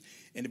happens.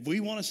 And if we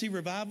want to see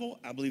revival,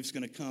 I believe it's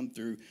going to come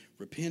through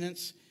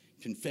repentance,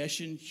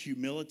 confession,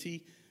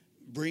 humility,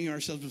 bringing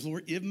ourselves to the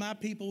Lord. If my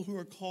people who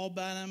are called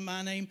by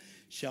my name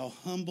shall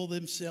humble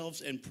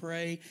themselves and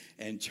pray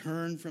and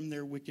turn from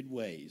their wicked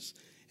ways.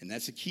 And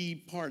that's a key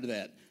part of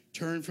that.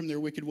 Turn from their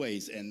wicked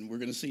ways. And we're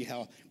going to see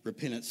how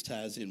repentance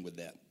ties in with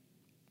that.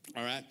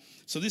 All right.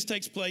 So this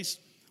takes place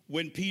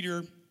when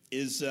Peter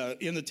is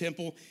in the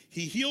temple.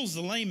 He heals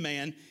the lame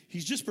man.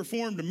 He's just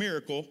performed a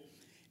miracle.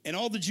 And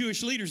all the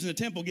Jewish leaders in the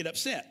temple get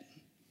upset.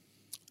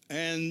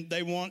 And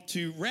they want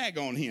to rag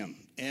on him.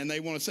 And they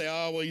want to say,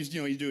 oh, well, he's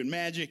doing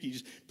magic.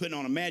 He's putting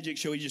on a magic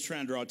show. He's just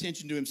trying to draw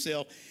attention to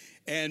himself.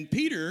 And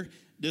Peter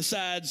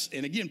decides,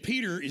 and again,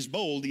 Peter is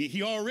bold.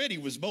 He already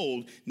was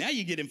bold. Now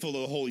you get him full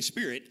of the Holy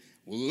Spirit.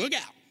 Look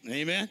out.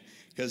 Amen.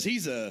 Because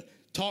he's a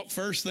talk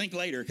first, think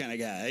later kind of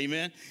guy.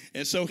 Amen.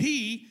 And so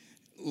he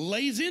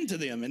lays into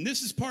them. And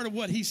this is part of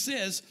what he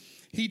says.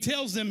 He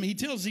tells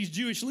these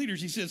Jewish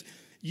leaders, he says,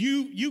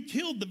 you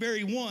killed the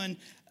very one.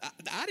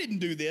 I didn't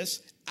do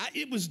this.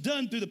 It was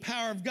done through the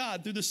power of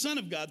God, through the Son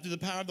of God, through the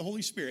power of the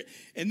Holy Spirit.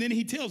 And then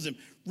he tells them,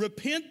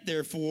 repent,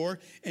 therefore,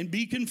 and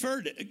be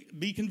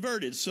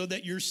converted, so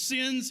that your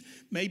sins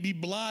may be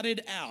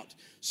blotted out,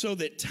 so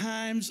that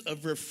times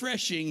of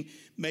refreshing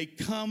may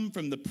come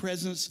from the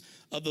presence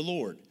of the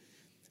Lord.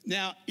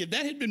 Now, if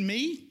that had been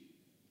me,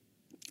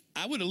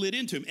 I would have lit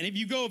into him. And if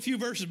you go a few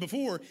verses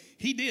before,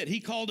 he did. He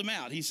called him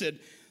out. He said,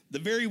 the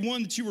very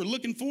one that you were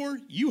looking for,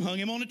 you hung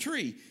him on a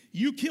tree.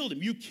 You killed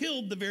him. You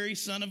killed the very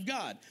Son of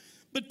God.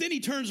 But then he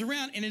turns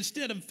around, and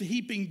instead of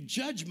heaping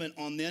judgment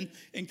on them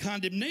and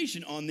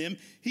condemnation on them,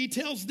 he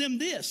tells them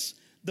this.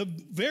 The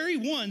very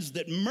ones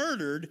that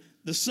murdered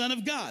the Son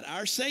of God,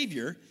 our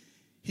Savior,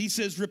 he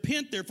says,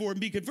 repent, therefore, and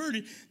be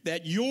converted,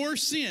 that your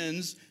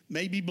sins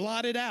may be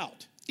blotted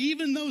out.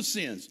 Even those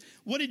sins.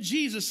 What did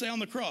Jesus say on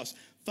the cross?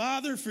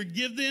 Father,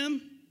 forgive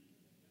them,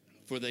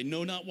 for they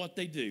know not what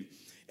they do.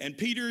 And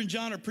Peter and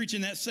John are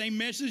preaching that same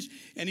message.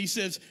 And he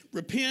says,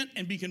 repent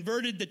and be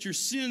converted that your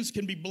sins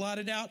can be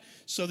blotted out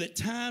so that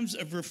times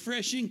of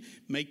refreshing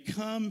may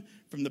come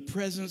from the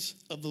presence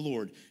of the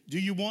Lord. Do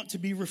you want to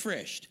be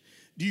refreshed?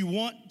 Do you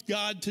want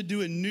God to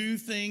do a new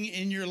thing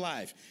in your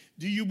life?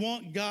 Do you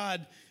want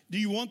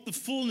the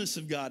fullness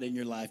of God in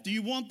your life? Do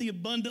you want the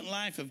abundant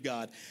life of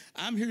God?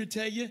 I'm here to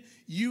tell you,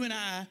 you and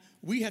I,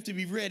 we have to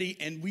be ready,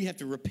 and we have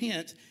to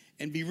repent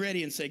and be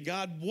ready and say,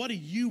 God, what do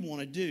you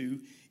want to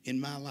do in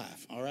my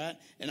life? All right?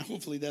 And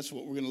hopefully that's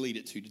what we're going to lead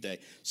it to today.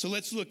 So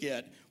let's look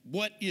at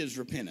what is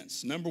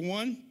repentance. Number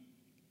one,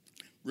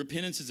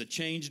 repentance is a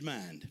changed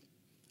mind.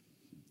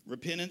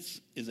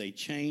 Repentance is a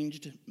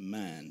changed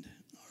mind.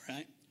 All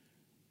right?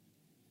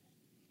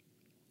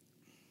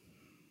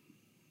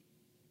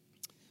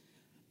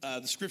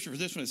 The scripture for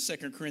this one is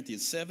 2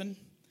 Corinthians 7,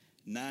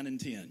 9 and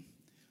 10. It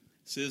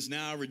says,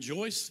 now I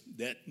rejoice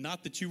that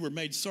not that you were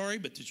made sorry,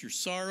 but that your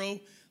sorrow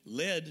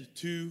led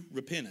to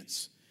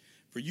repentance.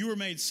 For you were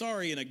made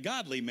sorry in a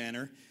godly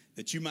manner,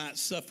 that you might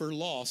suffer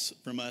loss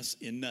from us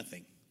in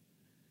nothing.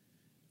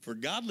 For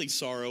godly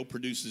sorrow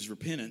produces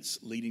repentance,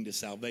 leading to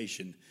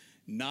salvation,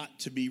 not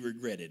to be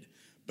regretted.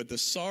 But the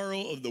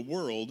sorrow of the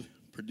world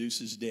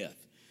produces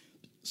death.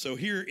 So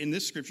here in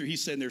this scripture,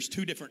 he's saying there's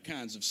two different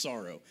kinds of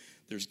sorrow.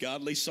 There's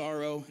godly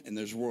sorrow and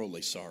there's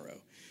worldly sorrow.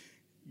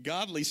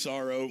 Godly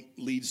sorrow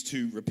leads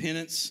to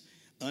repentance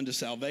unto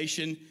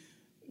salvation.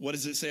 What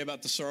does it say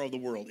about the sorrow of the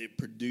world? It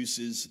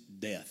produces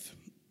death.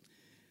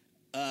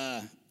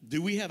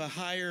 Do we have a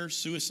higher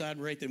suicide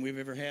rate than we've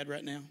ever had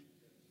right now?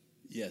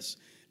 Yes.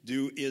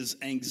 Is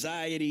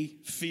anxiety,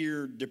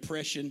 fear,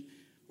 depression,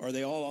 are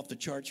they all off the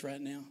charts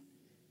right now?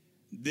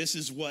 This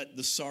is what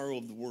the sorrow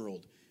of the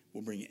world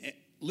will bring you.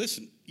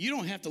 Listen, you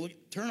don't have to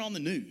turn on the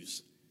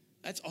news.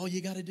 That's all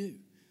you got to do.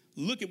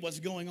 Look at what's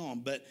going on.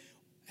 But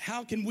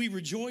how can we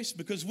rejoice?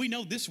 Because we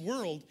know this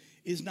world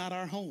is not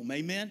our home.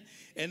 Amen?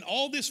 And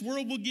all this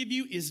world will give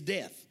you is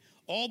death.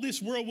 All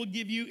this world will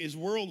give you is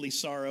worldly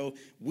sorrow.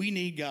 We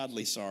need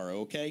godly sorrow,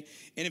 okay?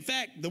 And in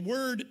fact,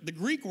 the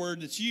Greek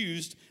word that's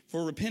used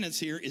for repentance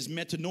here is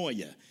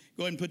metanoia.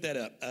 Go ahead and put that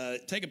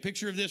up. Take a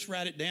picture of this,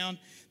 write it down.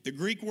 The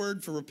Greek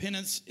word for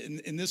repentance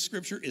in this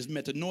scripture is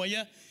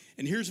metanoia.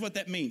 And here's what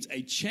that means.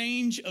 A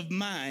change of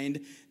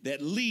mind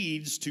that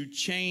leads to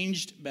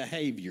changed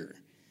behavior.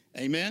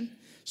 Amen?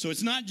 So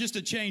it's not just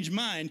a changed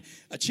mind.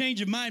 A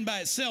change of mind by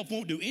itself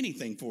won't do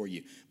anything for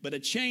you. But a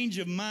change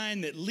of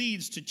mind that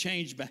leads to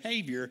changed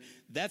behavior,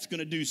 that's going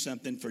to do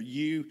something for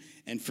you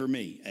and for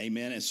me.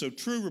 Amen? And so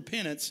true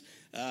repentance,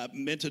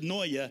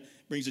 metanoia,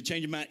 brings a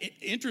change of mind.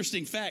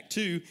 Interesting fact,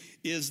 too,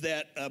 is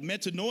that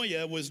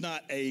metanoia was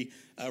not a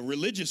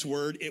religious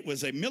word. It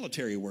was a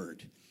military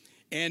word.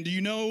 And do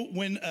you know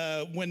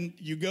when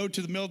you go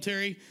to the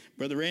military,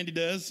 Brother Randy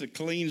does, the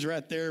Colleen's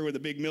right there with a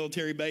big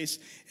military base,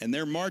 and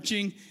they're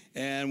marching,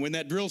 and when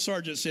that drill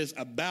sergeant says,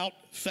 about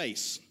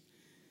face,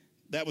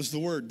 that was the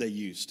word they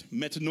used,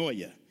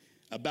 metanoia,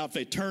 about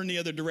face, turn the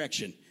other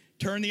direction.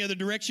 Turn the other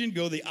direction,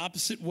 go the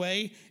opposite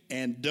way,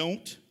 and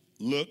don't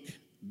look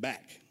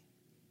back.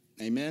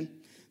 Amen?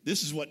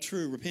 This is what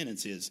true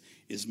repentance is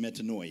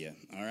metanoia,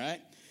 all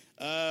right?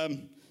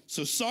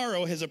 So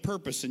sorrow has a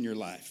purpose in your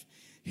life.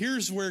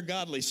 Here's where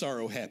godly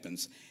sorrow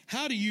happens.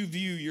 How do you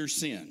view your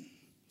sin?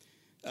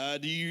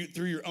 Do you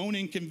through your own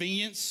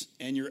inconvenience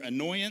and your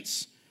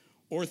annoyance,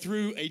 or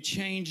through a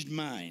changed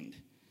mind,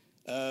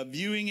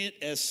 viewing it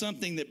as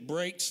something that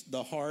breaks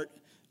the heart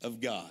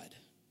of God?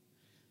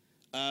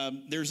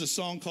 There's a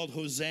song called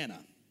Hosanna,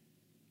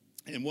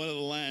 and one of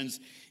the lines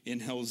in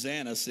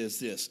Hosanna says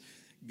this: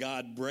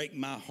 God, break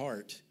my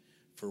heart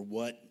for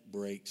what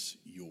breaks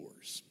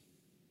yours.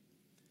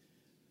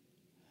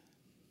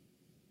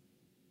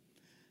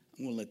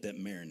 I'm going to let that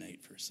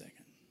marinate for a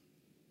second.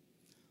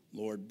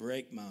 Lord,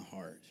 break my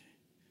heart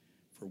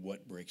for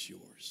what breaks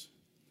yours.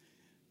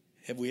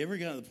 Have we ever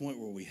gotten to the point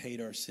where we hate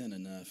our sin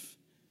enough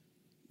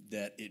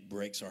that it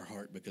breaks our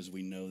heart because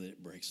we know that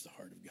it breaks the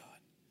heart of God?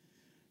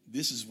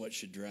 This is what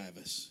should drive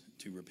us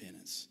to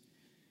repentance.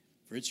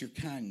 For it's your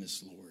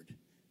kindness, Lord,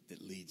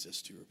 that leads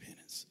us to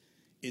repentance.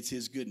 It's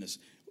his goodness.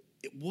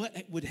 What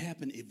would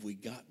happen if we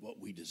got what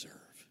we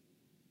deserve?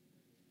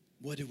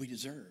 What do we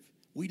deserve?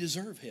 We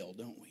deserve hell,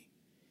 don't we?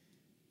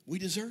 We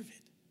deserve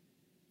it.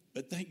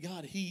 But thank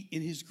God, he,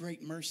 in his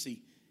great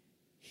mercy,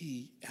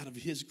 he, out of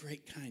his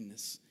great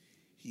kindness,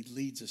 he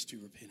leads us to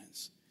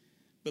repentance.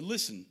 But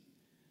listen,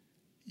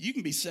 you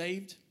can be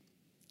saved,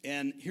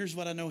 and here's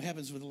what I know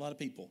happens with a lot of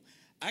people.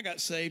 I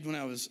got saved when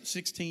I was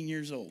 16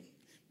 years old,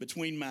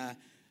 between my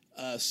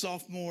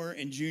sophomore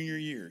and junior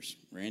years.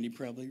 Randy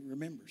probably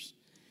remembers.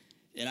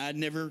 And I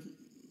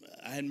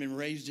hadn't been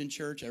raised in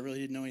church. I really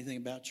didn't know anything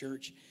about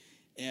church.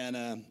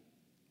 And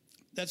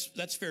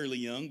that's fairly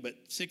young, but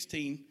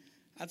 16,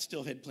 I'd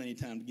still had plenty of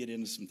time to get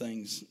into some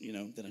things,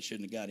 that I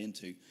shouldn't have got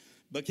into.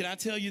 But can I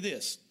tell you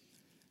this?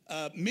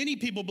 Many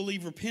people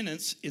believe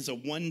repentance is a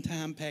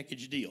one-time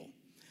package deal.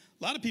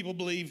 A lot of people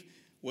believe,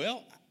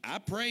 well, I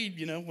prayed,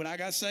 when I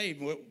got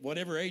saved,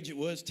 whatever age it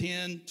was,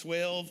 10,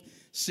 12,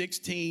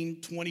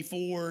 16,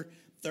 24,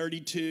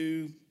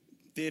 32,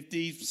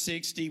 50,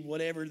 60,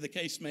 whatever the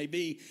case may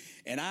be.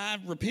 And I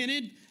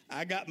repented.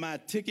 I got my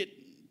ticket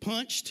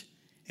punched,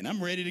 and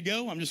I'm ready to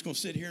go. I'm just going to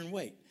sit here and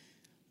wait.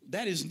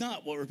 That is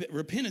not what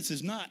repentance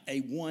is. Not a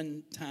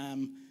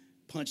one-time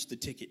punch the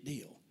ticket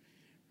deal.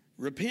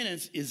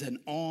 Repentance is an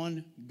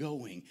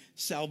ongoing.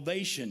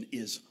 Salvation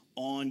is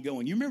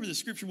ongoing. You remember the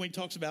scripture when he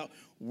talks about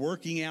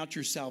working out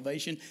your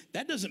salvation?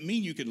 That doesn't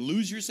mean you can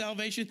lose your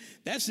salvation.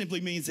 That simply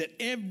means that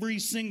every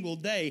single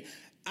day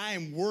I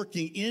am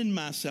working in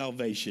my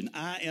salvation.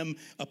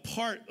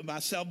 My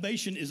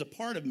salvation is a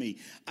part of me.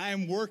 I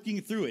am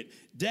working through it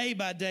day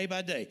by day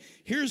by day.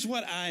 Here's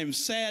what I am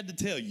sad to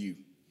tell you.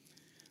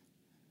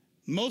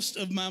 Most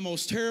of my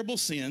most terrible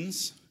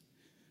sins,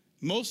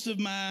 most of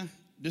my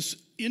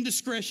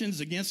indiscretions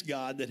against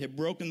God that have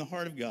broken the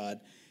heart of God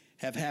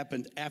have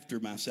happened after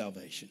my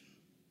salvation.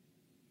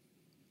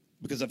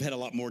 Because I've had a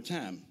lot more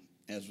time,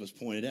 as was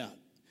pointed out.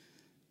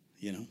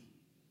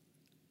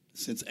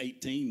 Since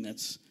 18,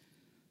 that's,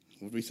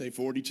 what did we say,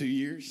 42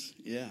 years?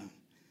 Yeah.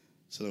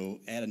 So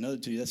add another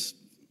 2, that's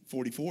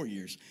 44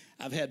 years.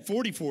 I've had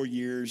 44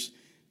 years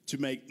to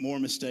make more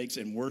mistakes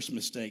and worse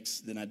mistakes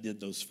than I did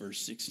those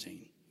first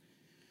 16.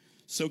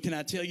 So can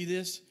I tell you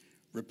this?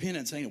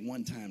 Repentance ain't a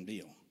one-time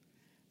deal.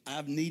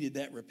 I've needed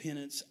that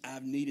repentance.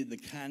 I've needed the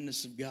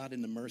kindness of God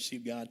and the mercy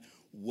of God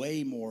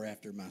way more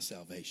after my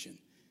salvation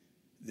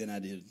than I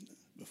did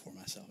before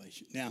my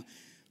salvation. Now,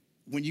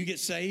 when you get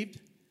saved,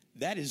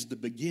 that is the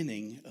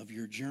beginning of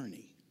your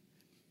journey.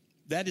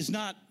 That is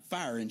not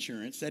fire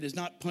insurance. That is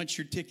not punch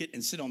your ticket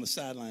and sit on the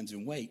sidelines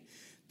and wait.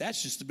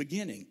 That's just the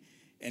beginning.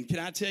 And can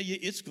I tell you,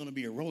 it's going to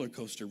be a roller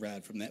coaster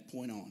ride from that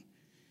point on,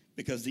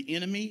 because the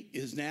enemy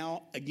is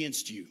now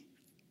against you.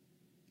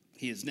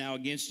 He is now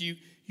against you.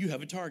 You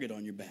have a target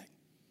on your back.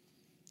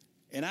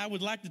 And I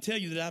would like to tell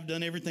you that I've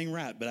done everything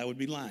right, but I would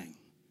be lying.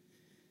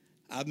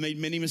 I've made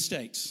many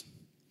mistakes,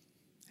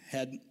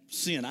 had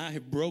sin. I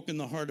have broken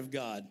the heart of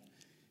God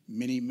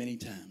many, many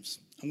times.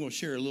 I'm going to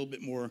share a little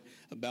bit more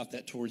about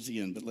that towards the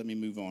end, but let me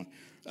move on.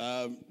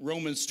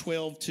 Romans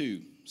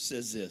 12:2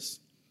 says this: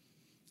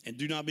 and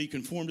do not be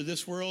conformed to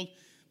this world,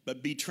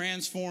 but be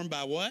transformed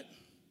by what?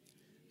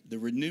 The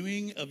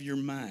renewing of your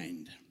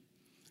mind,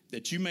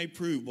 that you may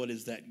prove what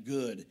is that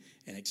good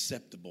and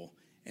acceptable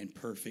and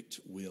perfect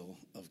will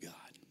of God.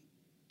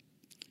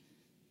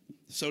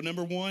 So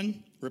number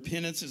 1,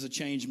 repentance is a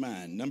changed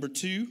mind. Number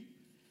 2,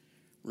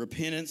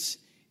 repentance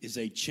is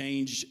a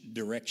changed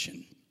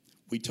direction.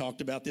 We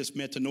talked about this.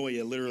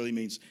 Metanoia literally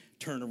means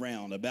turn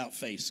around, about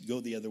face, go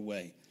the other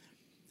way.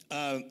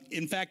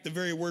 In fact, the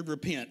very word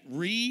repent,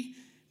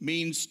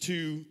 means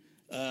to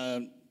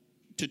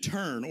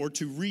turn or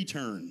to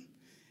return.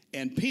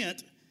 And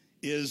pent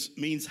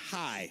means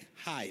high,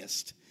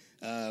 highest,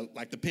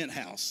 like the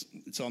penthouse.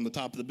 It's on the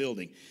top of the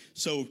building.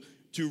 So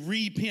to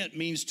repent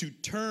means to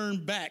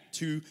turn back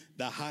to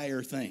the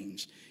higher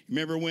things.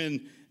 Remember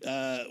when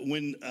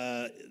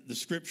the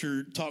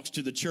scripture talks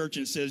to the church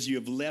and it says you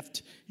have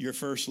left your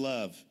first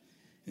love.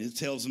 And it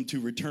tells them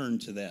to return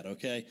to that,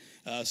 okay?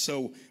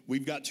 So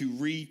we've got to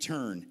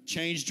return,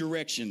 change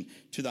direction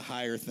to the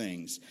higher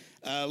things.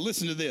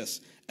 Listen to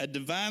this. A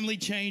divinely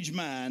changed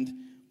mind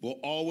will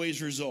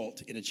always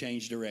result in a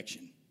changed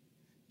direction.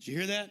 Did you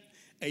hear that?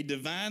 A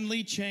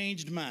divinely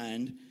changed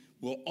mind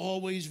will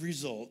always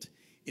result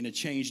in a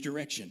changed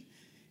direction.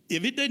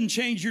 If it doesn't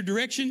change your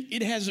direction,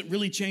 it hasn't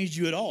really changed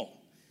you at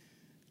all.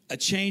 A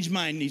changed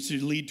mind needs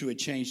to lead to a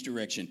changed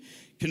direction.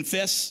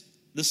 Confess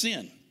the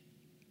sin.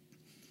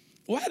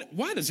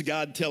 Why does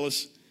God tell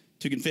us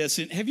to confess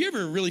sin? Have you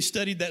ever really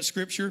studied that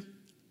scripture?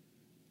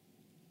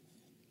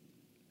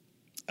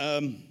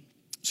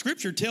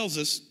 Scripture tells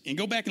us, and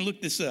go back and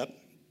look this up,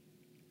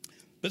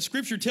 but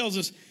Scripture tells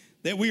us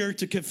that we are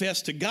to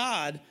confess to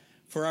God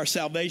for our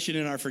salvation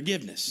and our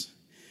forgiveness.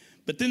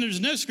 But then there's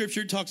another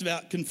scripture that talks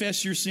about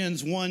confess your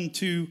sins one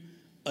to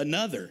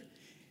another.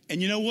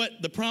 And you know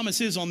what the promise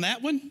is on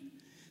that one?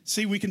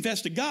 See, we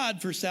confess to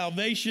God for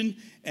salvation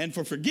and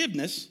for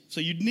forgiveness,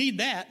 so you need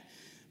that.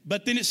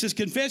 But then it says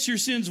confess your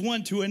sins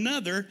one to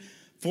another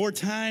for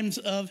times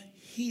of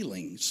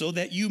healing, so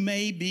that you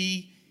may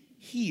be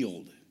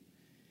healed.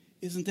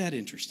 Isn't that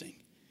interesting?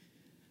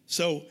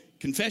 So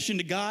confession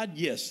to God,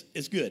 yes,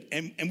 it's good.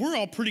 And we're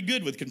all pretty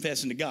good with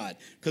confessing to God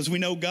because we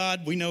know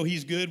God, we know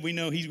he's good, we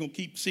know he's going to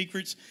keep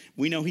secrets,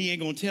 we know he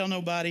ain't going to tell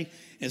nobody.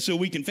 And so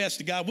we confess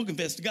to God, we'll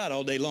confess to God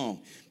all day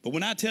long. But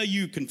when I tell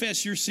you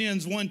confess your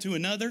sins one to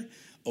another,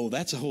 oh,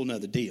 that's a whole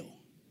nother deal.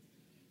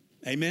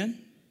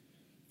 Amen?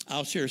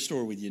 I'll share a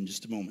story with you in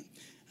just a moment.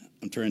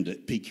 I'm trying to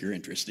pique your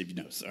interest, if you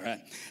notice, all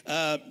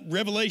right?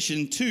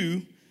 Revelation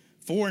 2,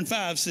 4 and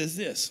 5 says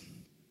this.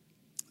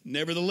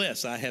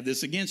 Nevertheless, I have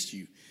this against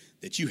you,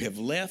 that you have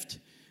left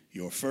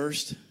your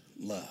first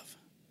love.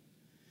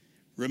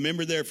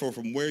 Remember, therefore,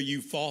 from where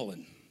you've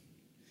fallen.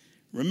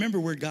 Remember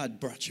where God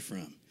brought you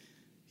from.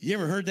 You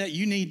ever heard that?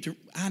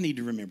 I need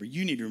to remember.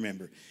 You need to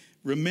remember.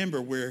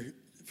 Remember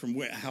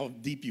how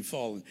deep you've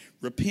fallen.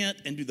 Repent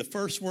and do the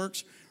first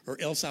works, or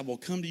else I will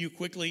come to you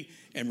quickly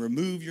and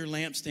remove your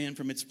lampstand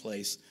from its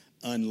place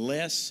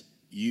unless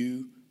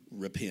you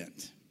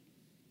repent.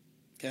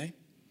 Okay?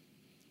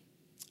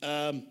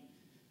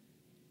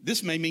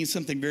 This may mean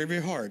something very,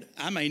 very hard.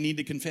 I may need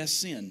to confess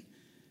sin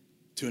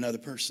to another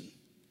person.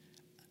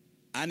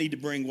 I need to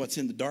bring what's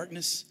in the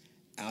darkness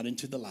out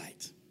into the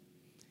light.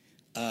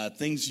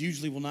 Things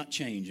usually will not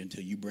change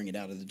until you bring it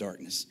out of the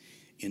darkness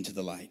into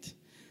the light.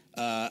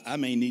 I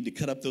may need to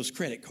cut up those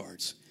credit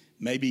cards.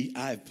 Maybe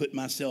I've put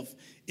myself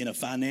in a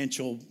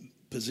financial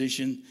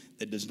position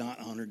that does not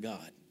honor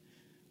God.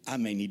 I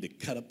may need to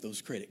cut up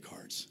those credit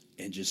cards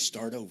and just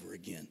start over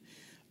again.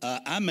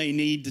 I may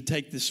need to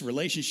take this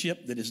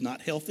relationship that is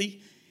not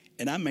healthy,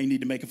 and I may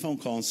need to make a phone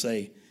call and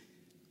say,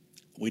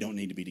 we don't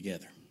need to be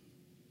together.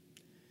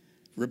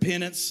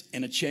 Repentance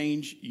and a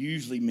change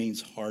usually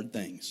means hard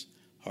things.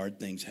 Hard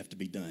things have to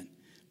be done.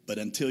 But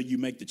until you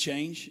make the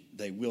change,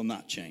 they will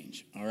not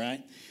change, all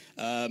right?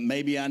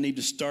 Maybe I need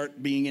to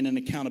start being in an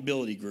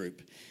accountability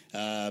group.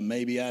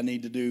 Maybe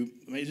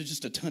there's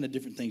just a ton of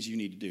different things you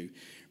need to do.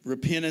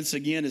 Repentance,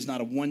 again, is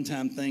not a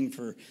one-time thing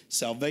for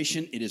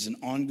salvation. It is an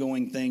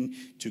ongoing thing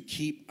to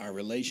keep our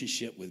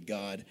relationship with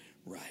God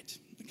right,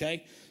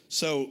 okay?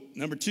 So,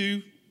 number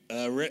 2,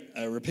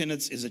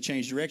 repentance is a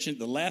change direction.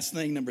 The last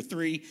thing, number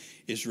 3,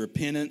 is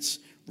repentance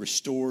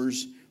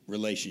restores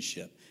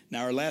relationship.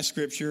 Now, our last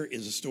scripture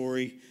is a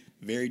story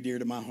very dear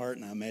to my heart,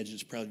 and I imagine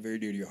it's probably very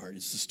dear to your heart.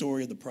 It's the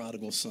story of the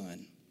prodigal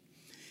son.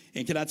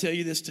 And can I tell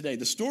you this today?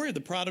 The story of the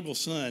prodigal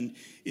son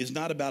is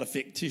not about a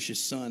fictitious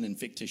son and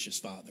fictitious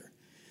father.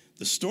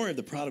 The story of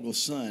the prodigal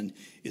son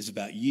is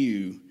about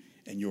you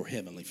and your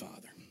heavenly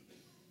Father.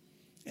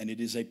 And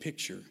it is a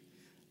picture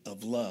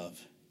of love,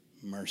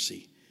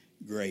 mercy,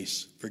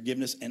 grace,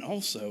 forgiveness, and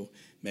also,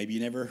 maybe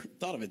you never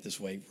thought of it this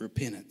way,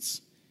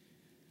 repentance.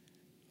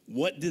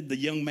 What did the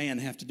young man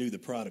have to do, the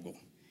prodigal?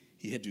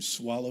 He had to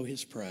swallow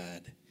his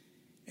pride,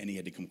 and he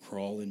had to come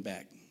crawling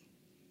back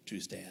to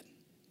his dad.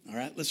 All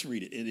right, let's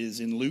read it. It is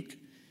in Luke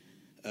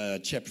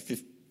chapter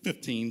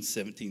 15,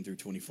 17 through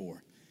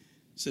 24.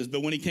 It says,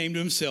 but when he came to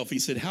himself, he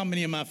said, how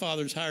many of my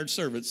father's hired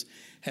servants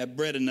have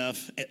bread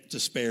enough to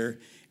spare,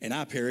 and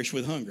I perish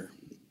with hunger?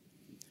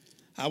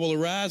 I will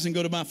arise and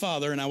go to my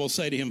father, and I will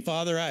say to him,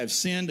 Father, I have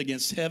sinned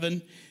against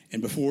heaven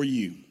and before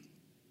you,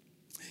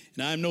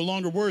 and I am no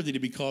longer worthy to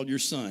be called your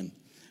son.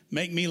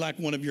 Make me like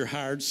one of your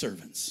hired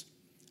servants.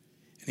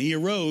 And he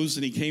arose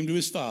and he came to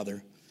his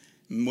father.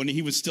 And when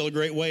he was still a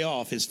great way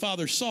off, his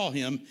father saw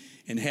him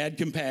and had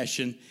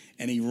compassion,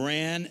 and he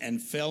ran and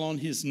fell on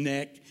his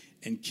neck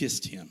and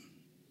kissed him.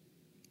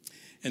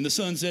 And the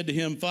son said to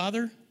him,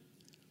 Father,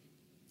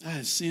 I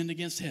have sinned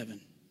against heaven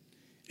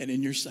and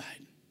in your sight,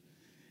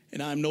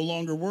 and I am no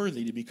longer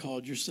worthy to be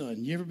called your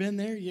son. You ever been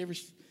there? You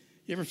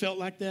ever felt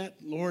like that?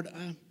 Lord,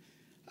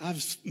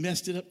 I've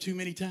messed it up too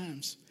many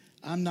times.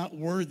 I'm not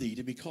worthy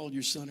to be called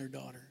your son or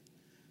daughter.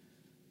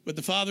 But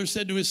the father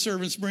said to his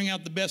servants, bring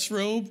out the best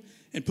robe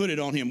and put it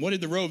on him. What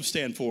did the robe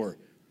stand for?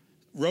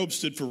 Robe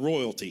stood for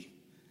royalty.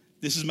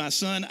 This is my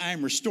son. I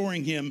am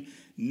restoring him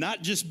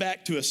not just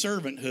back to a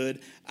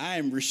servanthood. I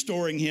am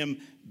restoring him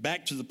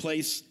back to the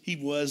place he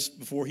was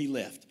before he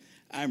left.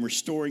 I'm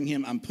restoring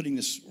him. I'm putting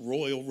this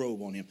royal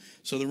robe on him.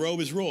 So the robe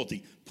is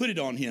royalty. Put it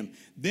on him.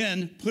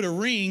 Then put a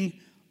ring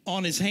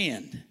on his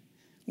hand.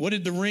 What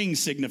did the ring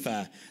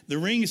signify? The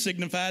ring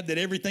signified that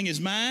everything is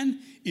mine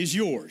is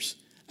yours.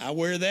 I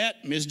wear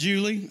that, Miss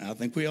Julie. I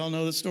think we all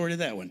know the story of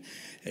that one.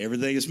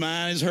 Everything is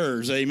mine is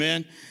hers.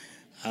 Amen.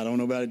 I don't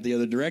know about it the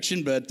other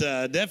direction, but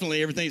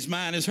definitely everything is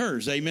mine is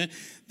hers. Amen.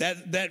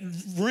 That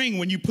ring,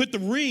 when you put the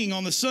ring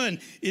on the son,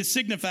 it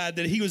signified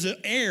that he was an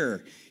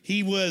heir. He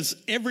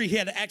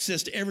had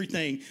access to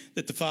everything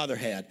that the father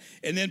had.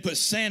 And then put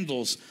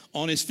sandals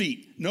on his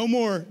feet. No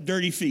more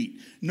dirty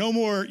feet. No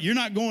more, you're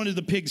not going to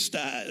the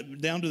pigsty,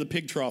 down to the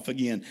pig trough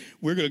again.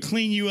 We're going to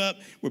clean you up.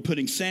 We're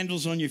putting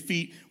sandals on your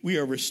feet. We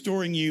are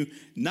restoring you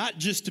not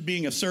just to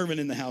being a servant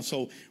in the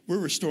household. We're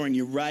restoring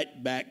you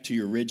right back to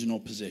your original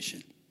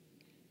position.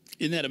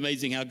 Isn't that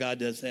amazing how God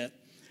does that?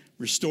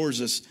 Restores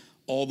us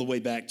all the way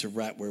back to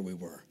right where we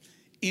were.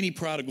 Any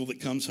prodigal that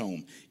comes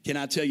home, can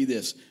I tell you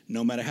this?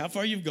 No matter how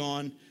far you've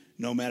gone,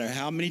 no matter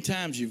how many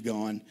times you've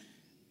gone,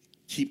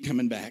 keep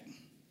coming back.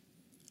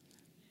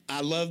 I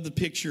love the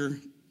picture.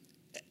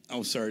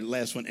 Oh, sorry,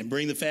 last one. And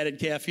bring the fatted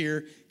calf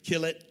here,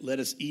 kill it, let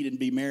us eat and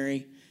be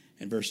merry.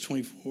 And verse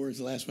 24 is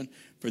the last one.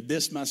 For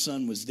this my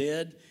son was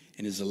dead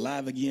and is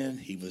alive again.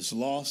 He was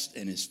lost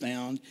and is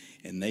found,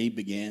 and they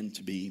began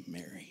to be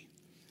merry.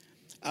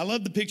 I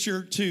love the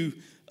picture, too,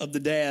 of the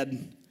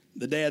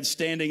dad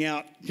standing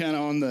out kind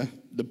of on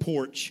the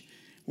porch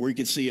where he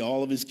could see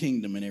all of his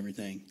kingdom and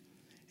everything.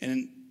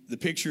 And the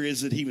picture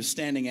is that he was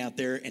standing out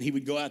there, and he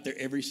would go out there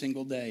every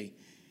single day,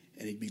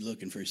 and he'd be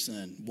looking for his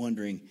son,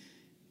 wondering,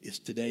 is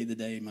today the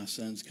day my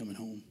son's coming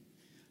home?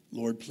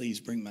 Lord, please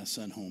bring my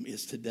son home.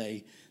 Is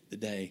today the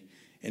day?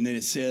 And then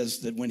it says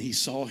that when he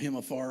saw him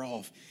afar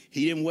off,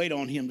 he didn't wait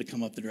on him to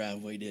come up the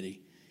driveway, did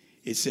he?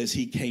 It says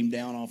he came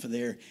down off of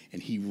there,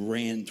 and he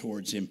ran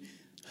towards him,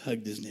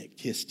 hugged his neck,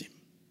 kissed him.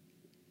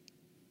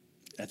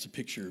 That's a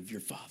picture of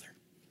your Father.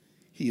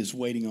 He is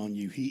waiting on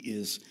you. He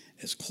is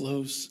as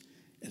close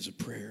as a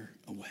prayer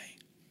away.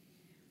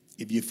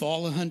 If you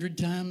fall 100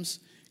 times,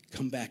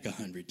 come back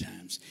 100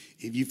 times.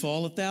 If you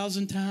fall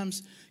 1,000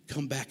 times,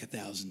 come back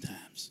 1,000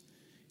 times.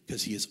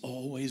 Because he is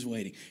always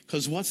waiting.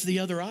 Because what's the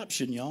other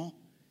option, y'all?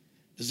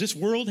 Does this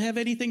world have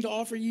anything to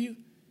offer you?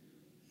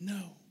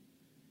 No.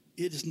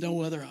 It is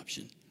no other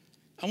option.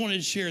 I wanted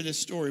to share this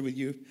story with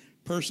you,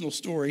 personal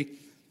story.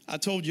 I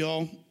told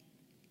y'all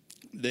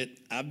that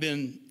I've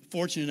been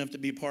fortunate enough to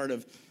be part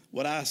of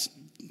what I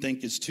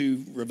think is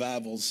 2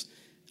 revivals,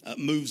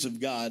 moves of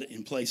God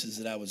in places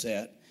that I was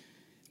at.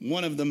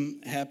 One of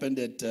them happened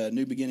at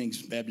New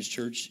Beginnings Baptist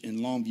Church in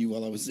Longview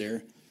while I was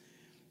there.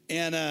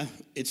 And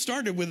it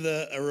started with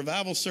a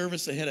revival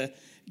service. They had a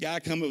guy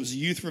come. It was a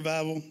youth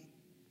revival.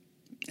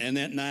 And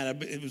that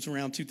night, it was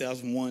around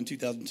 2001,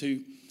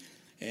 2002.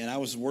 And I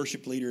was the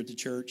worship leader at the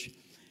church.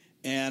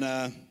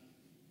 And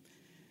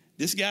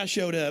this guy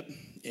showed up.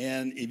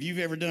 And if you've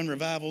ever done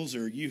revivals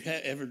or you've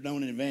ever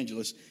known an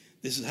evangelist,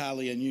 this is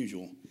highly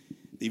unusual.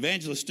 The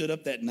evangelist stood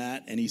up that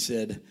night and he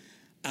said,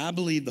 I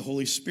believe the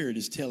Holy Spirit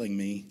is telling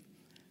me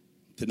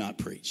to not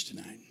preach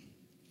tonight.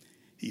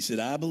 He said,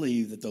 I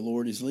believe that the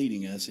Lord is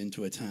leading us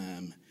into a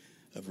time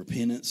of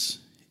repentance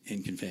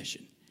and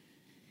confession.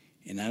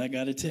 And I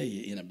got to tell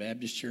you, in a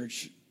Baptist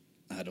church,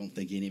 I don't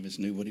think any of us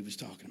knew what he was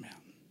talking about.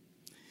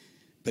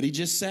 But he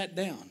just sat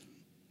down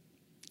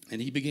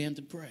and he began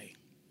to pray.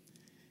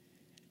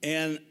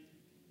 And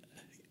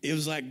it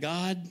was like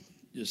God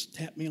just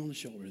tapped me on the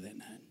shoulder that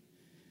night.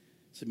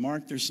 Said,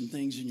 Mark, there's some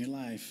things in your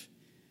life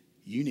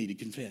you need to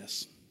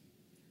confess.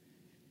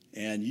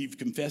 And you've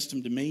confessed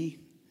them to me,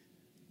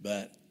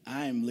 but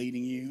I am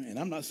leading you. And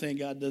I'm not saying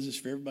God does this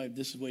for everybody, but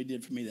this is what he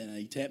did for me that night.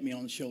 He tapped me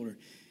on the shoulder.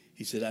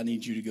 He said, I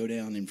need you to go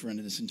down in front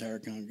of this entire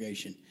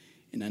congregation,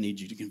 and I need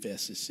you to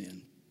confess this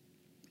sin.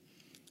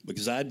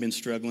 Because I had been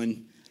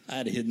struggling. I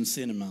had a hidden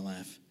sin in my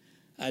life.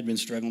 I had been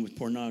struggling with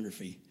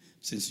pornography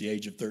since the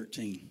age of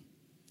 13.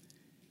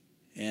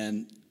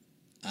 And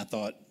I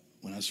thought,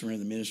 when I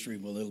surrendered the ministry,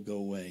 well, it'll go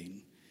away.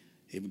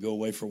 It would go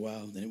away for a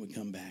while, then it would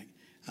come back.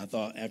 I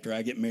thought after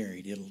I get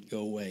married, it'll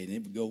go away. And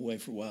it would go away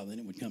for a while, then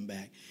it would come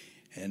back.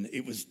 And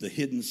it was the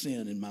hidden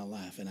sin in my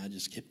life, and I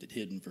just kept it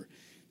hidden for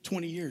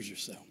 20 years or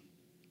so.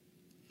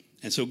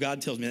 And so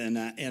God tells me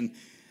that, and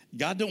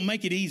God don't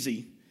make it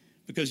easy,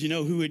 because you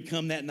know who had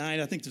come that night?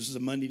 I think this was a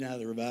Monday night of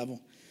the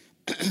revival.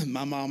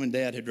 My mom and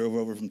dad had drove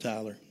over from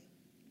Tyler.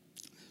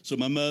 So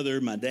my mother,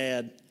 my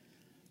dad,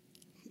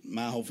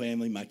 my whole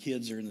family, my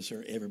kids are in the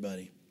service,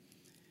 everybody.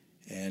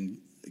 And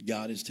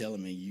God is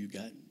telling me, you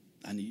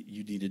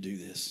need to do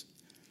this.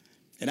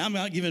 And I'm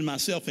not giving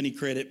myself any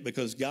credit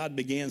because God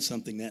began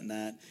something that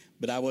night,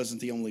 but I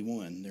wasn't the only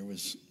one. There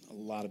was a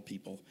lot of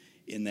people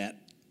in that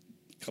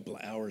couple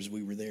of hours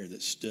we were there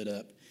that stood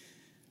up.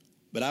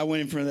 But I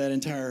went in front of that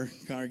entire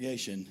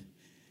congregation,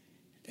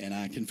 and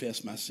I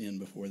confessed my sin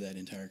before that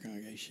entire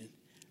congregation.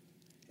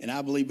 And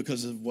I believe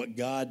because of what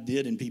God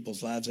did in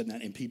people's lives that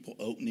night and people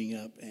opening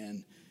up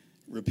and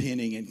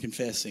repenting and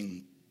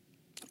confessing,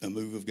 a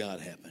move of God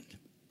happened.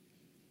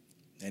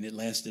 And it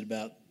lasted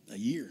about a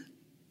year.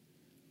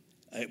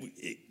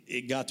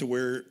 It got to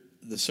where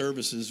the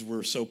services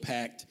were so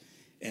packed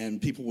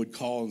and people would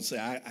call and say,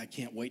 I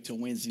can't wait till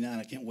Wednesday night.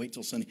 I can't wait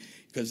till Sunday.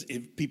 Because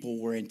if people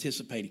were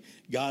anticipating,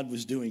 God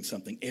was doing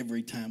something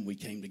every time we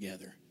came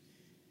together.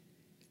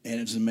 And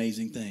it was an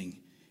amazing thing.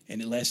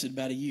 And it lasted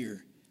about a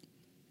year.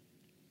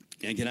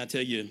 And can I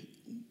tell you,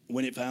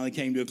 when it finally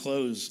came to a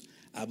close,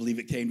 I believe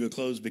it came to a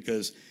close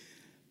because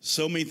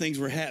so many things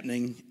were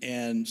happening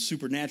and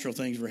supernatural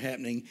things were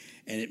happening,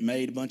 and it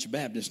made a bunch of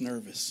Baptists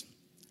nervous.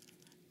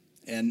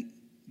 And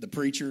the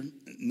preacher,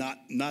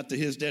 not to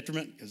his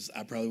detriment, because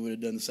I probably would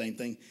have done the same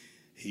thing,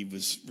 he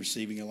was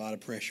receiving a lot of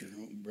pressure.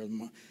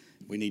 Brother,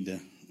 we need to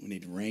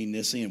rein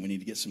this in. We need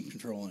to get some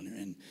control in there.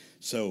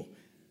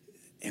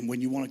 And when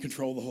you want to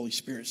control the Holy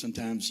Spirit,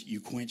 sometimes you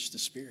quench the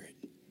Spirit.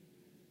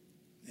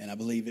 And I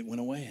believe it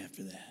went away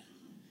after that.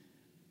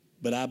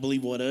 But I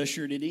believe what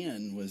ushered it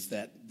in was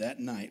that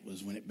night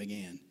was when it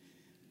began.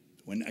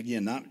 When,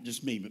 again, not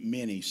just me, but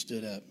many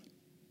stood up.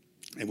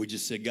 And we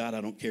just said, God, I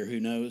don't care who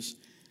knows.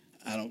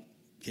 I don't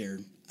care.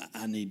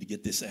 I need to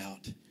get this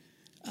out.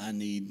 I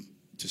need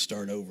to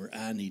start over.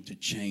 I need to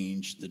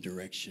change the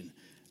direction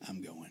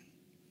I'm going.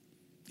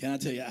 Can I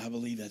tell you, I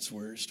believe that's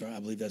where it started. I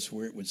believe that's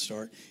where it would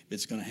start. If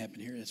it's going to happen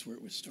here, that's where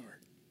it would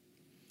start.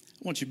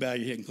 I want you to bow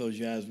your head and close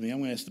your eyes with me. I'm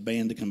going to ask the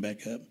band to come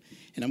back up.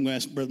 And I'm going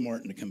to ask Brother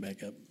Martin to come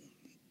back up.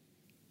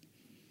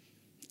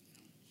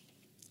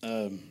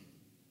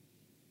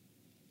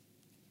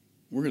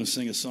 We're going to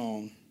sing a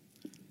song.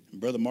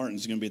 Brother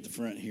Martin's going to be at the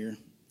front here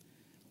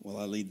while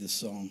I lead this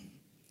song.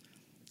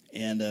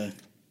 And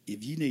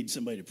if you need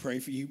somebody to pray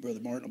for you, Brother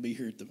Martin will be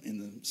here in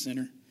the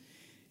center.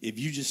 If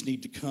you just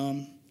need to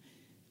come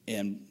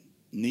and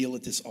kneel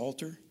at this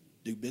altar,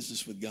 do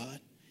business with God.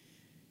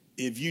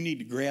 If you need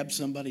to grab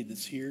somebody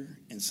that's here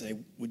and say,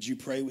 would you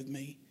pray with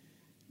me?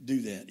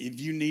 Do that. If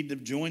you need to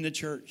join the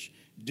church,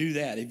 do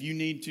that. If you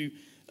need to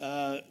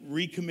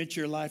recommit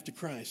your life to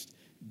Christ,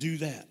 do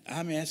that.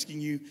 I'm asking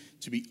you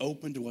to be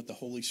open to what the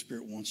Holy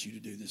Spirit wants you to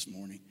do this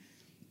morning.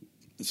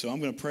 And so I'm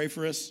going to pray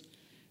for us,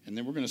 and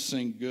then we're going to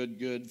sing Good,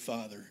 Good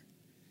Father.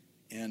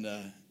 And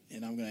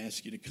I'm going to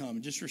ask you to come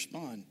and just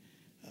respond.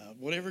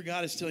 Whatever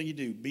God is telling you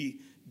to do,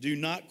 do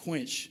not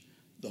quench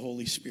the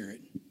Holy Spirit.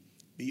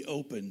 Be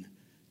open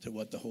to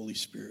what the Holy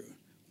Spirit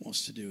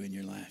wants to do in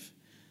your life.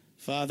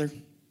 Father,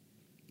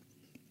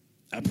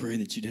 I pray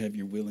that you'd have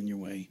your will and your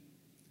way,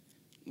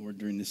 Lord,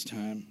 during this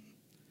time.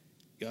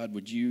 God,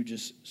 would you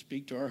just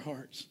speak to our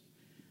hearts?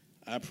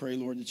 I pray,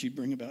 Lord, that you'd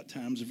bring about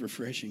times of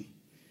refreshing.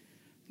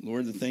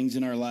 Lord, the things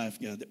in our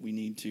life, God, that we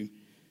need to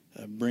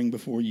bring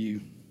before you,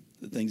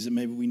 the things that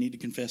maybe we need to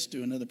confess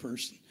to another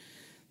person,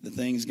 the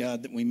things,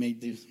 God, that we may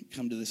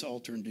come to this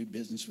altar and do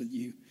business with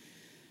you.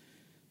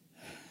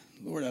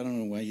 Lord, I don't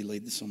know why you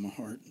laid this on my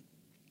heart,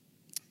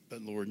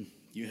 but Lord,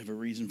 you have a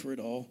reason for it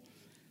all.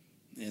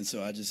 And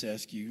so I just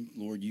ask you,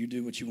 Lord, you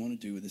do what you want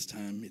to do with this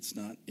time. It's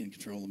not in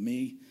control of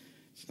me.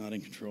 It's not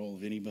in control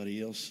of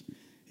anybody else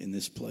in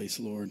this place,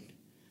 Lord.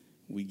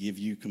 We give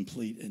you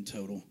complete and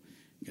total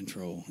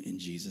control in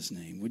Jesus'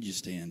 name. Would you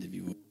stand if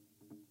you would?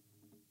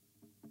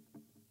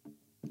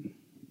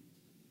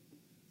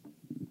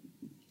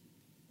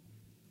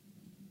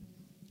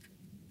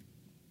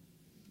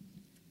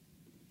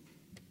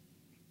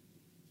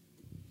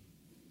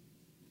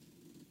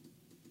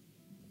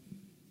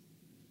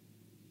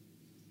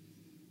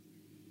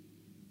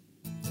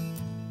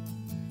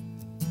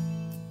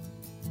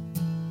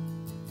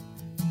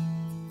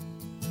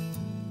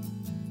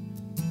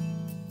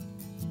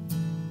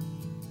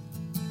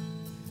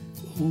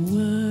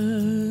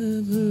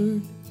 I've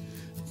heard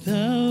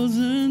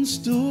 1,000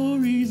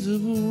 stories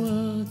of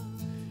what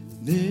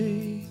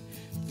they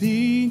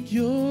think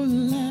you're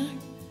like.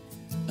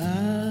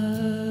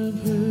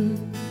 I've heard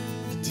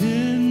the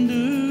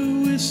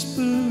tender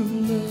whisper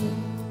of love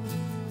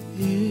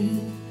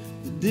in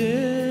the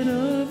dead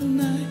of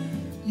night.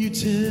 You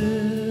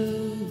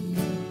tell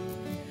me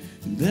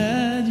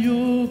that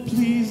you're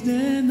pleased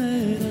and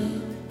that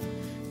I'm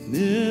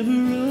never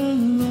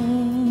alone.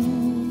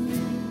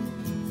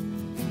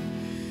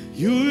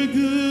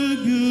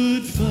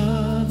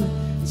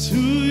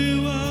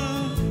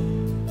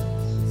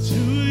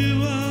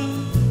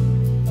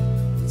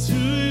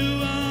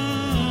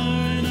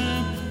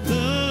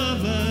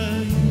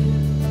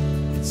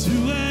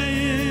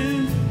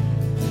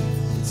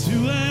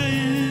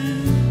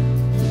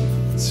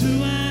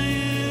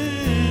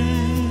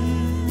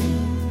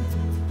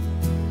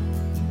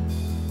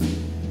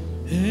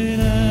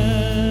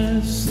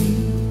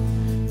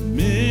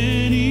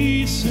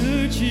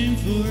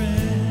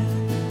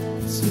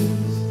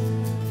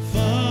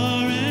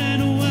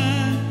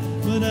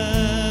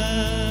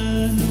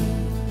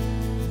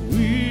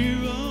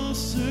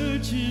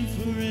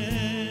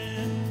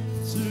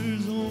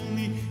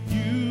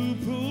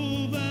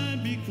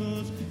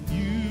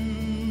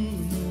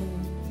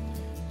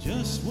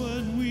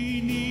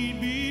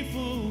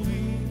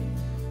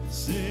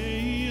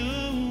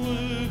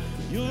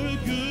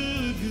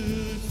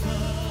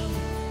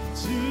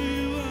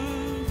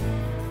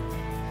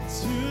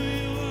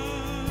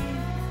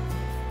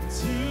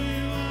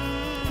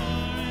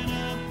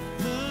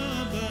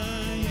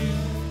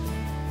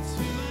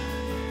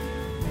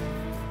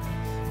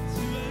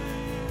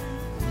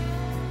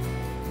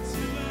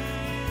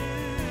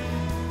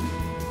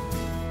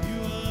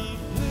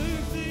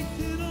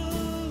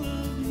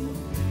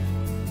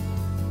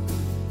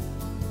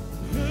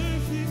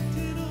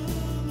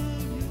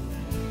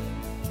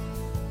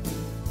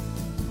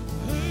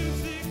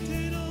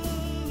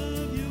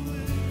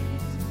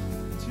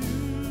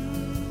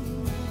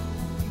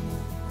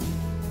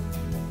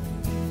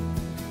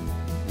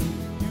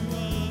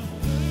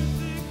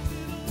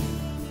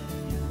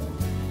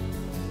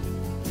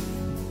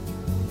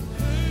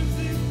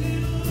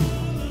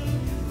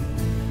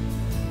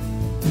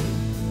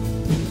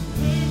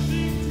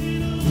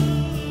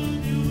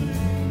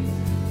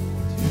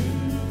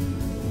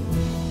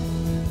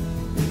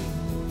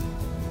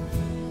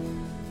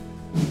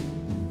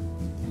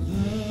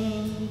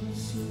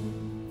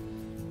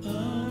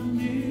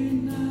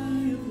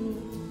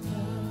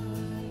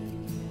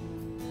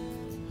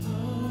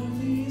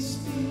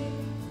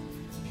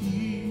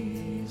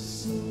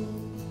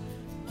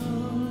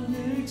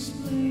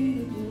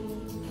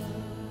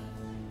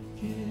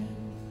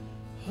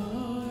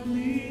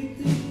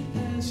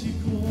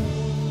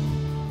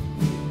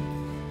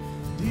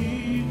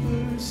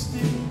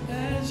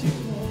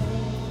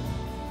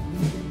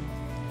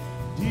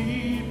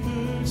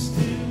 deeper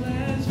still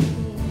as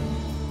you go,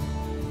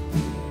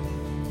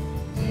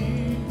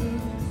 deeper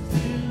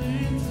still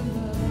into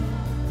love,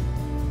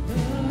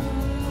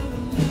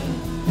 love, love.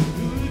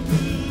 Good,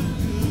 good,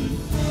 good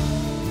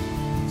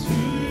Father, to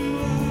you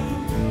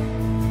are,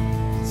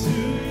 to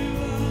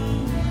you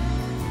are,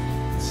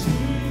 to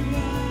you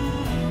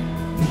are.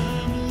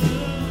 I'm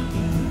loved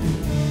by you.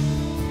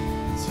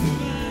 To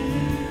I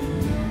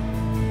am,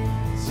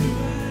 to I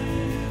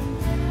am,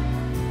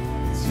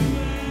 to I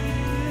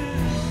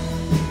am.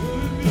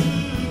 You're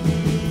good,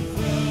 good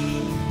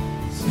Father.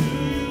 To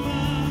you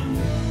are,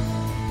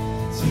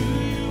 to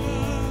you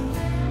are,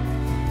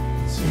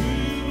 to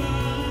you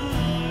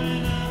are,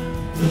 and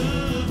I'm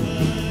loved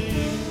by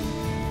you.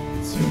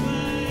 To I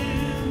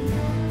am,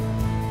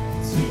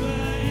 to I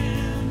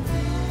am,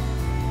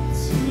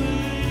 to I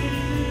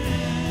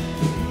am.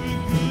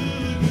 You're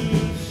good,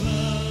 good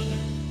Father.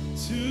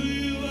 To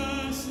you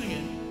are, sing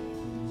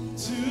it.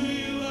 To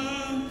you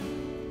are,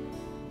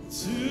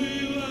 to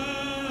you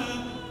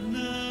are, and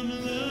I'm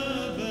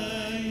loved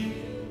by you.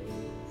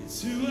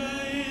 It's who I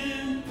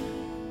am,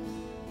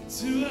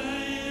 it's who I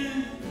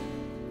am,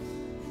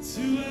 it's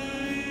who I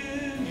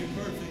am. You're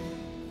perfect.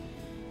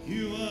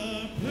 You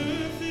are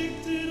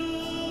perfect in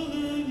all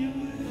of your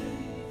ways.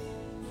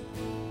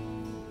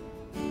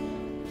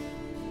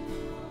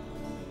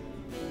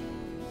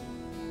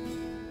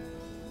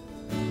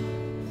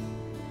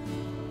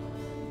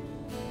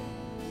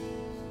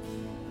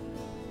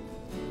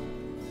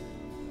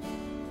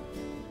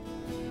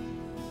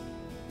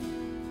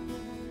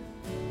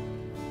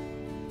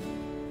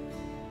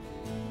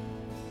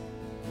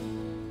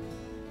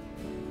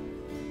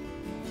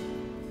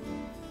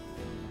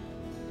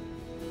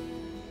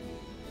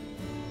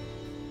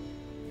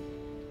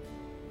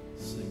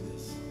 Sing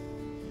this.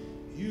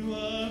 You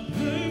are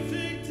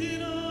perfect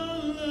in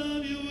all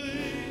of your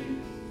ways.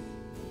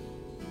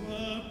 You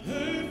are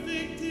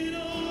perfect in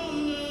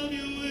all of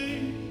your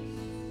ways.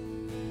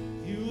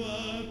 You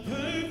are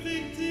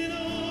perfect in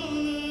all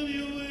of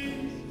your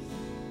ways.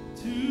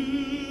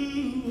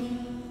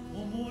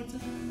 One more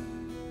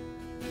time.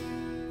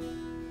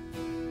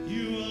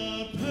 You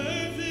are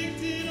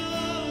perfect in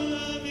all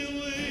of your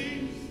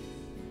ways.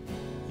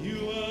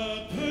 You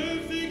are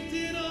perfect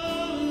in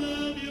all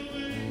of your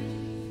ways.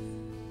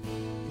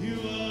 You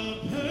are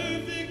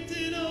perfect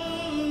in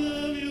all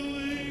of your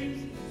ways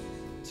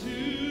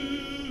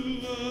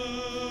to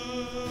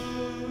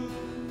us.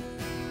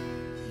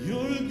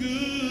 You're a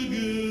good,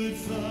 good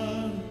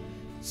Father.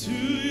 To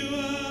you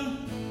are,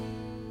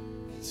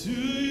 to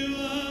you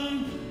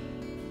are,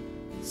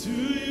 to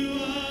you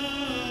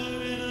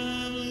are, and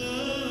I'm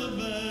loved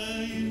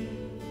by you.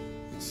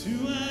 It's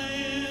who I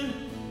am,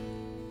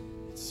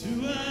 it's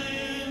who I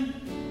am,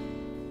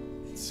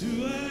 it's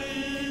who I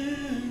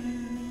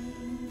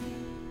am.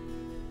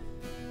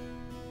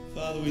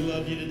 Father, we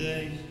love you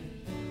today.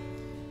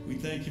 We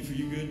thank you for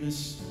your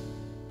goodness,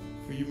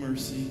 for your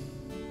mercy.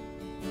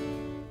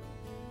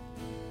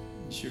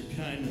 It's your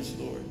kindness,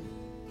 Lord,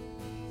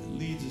 that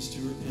leads us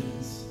to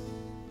repentance.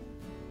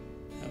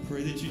 I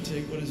pray that you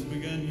take what has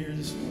begun here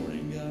this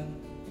morning, God.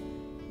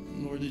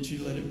 And Lord, that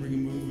you let it bring a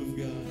move of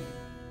God.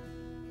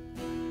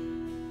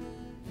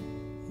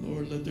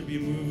 Lord, let there be a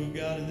move of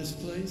God in this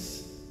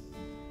place.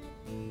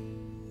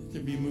 Let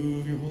there be a move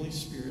of your Holy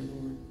Spirit,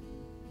 Lord.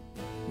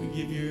 We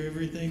give you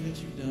everything that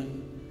you've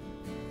done.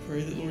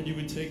 Pray that, Lord, you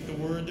would take the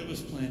word that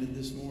was planted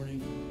this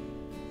morning,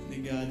 and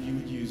that, God, you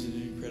would use it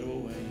in an incredible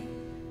way.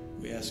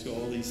 We ask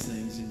all these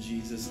things in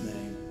Jesus'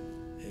 name.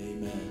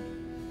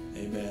 Amen.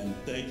 Amen.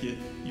 Thank you.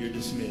 You're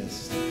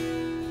dismissed.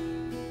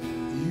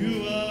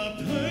 You are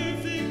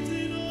perfect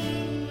in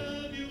all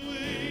of your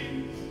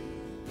ways.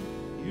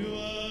 You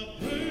are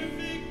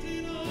perfect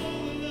in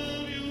all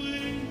of your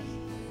ways.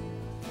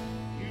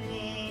 You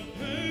are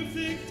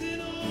perfect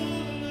in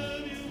all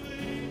of your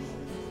ways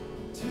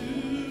to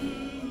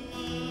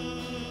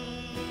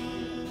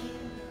us.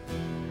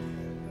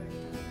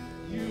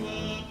 You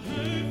are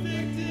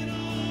perfect in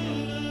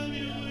all of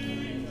your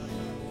ways.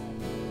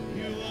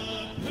 You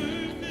are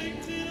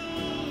perfect in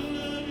all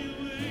of your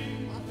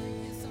ways.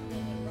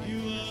 You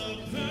are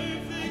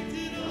perfect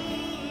in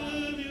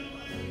all of your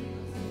ways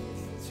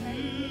to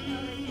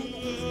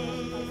us.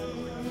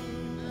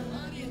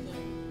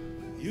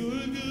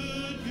 You're good.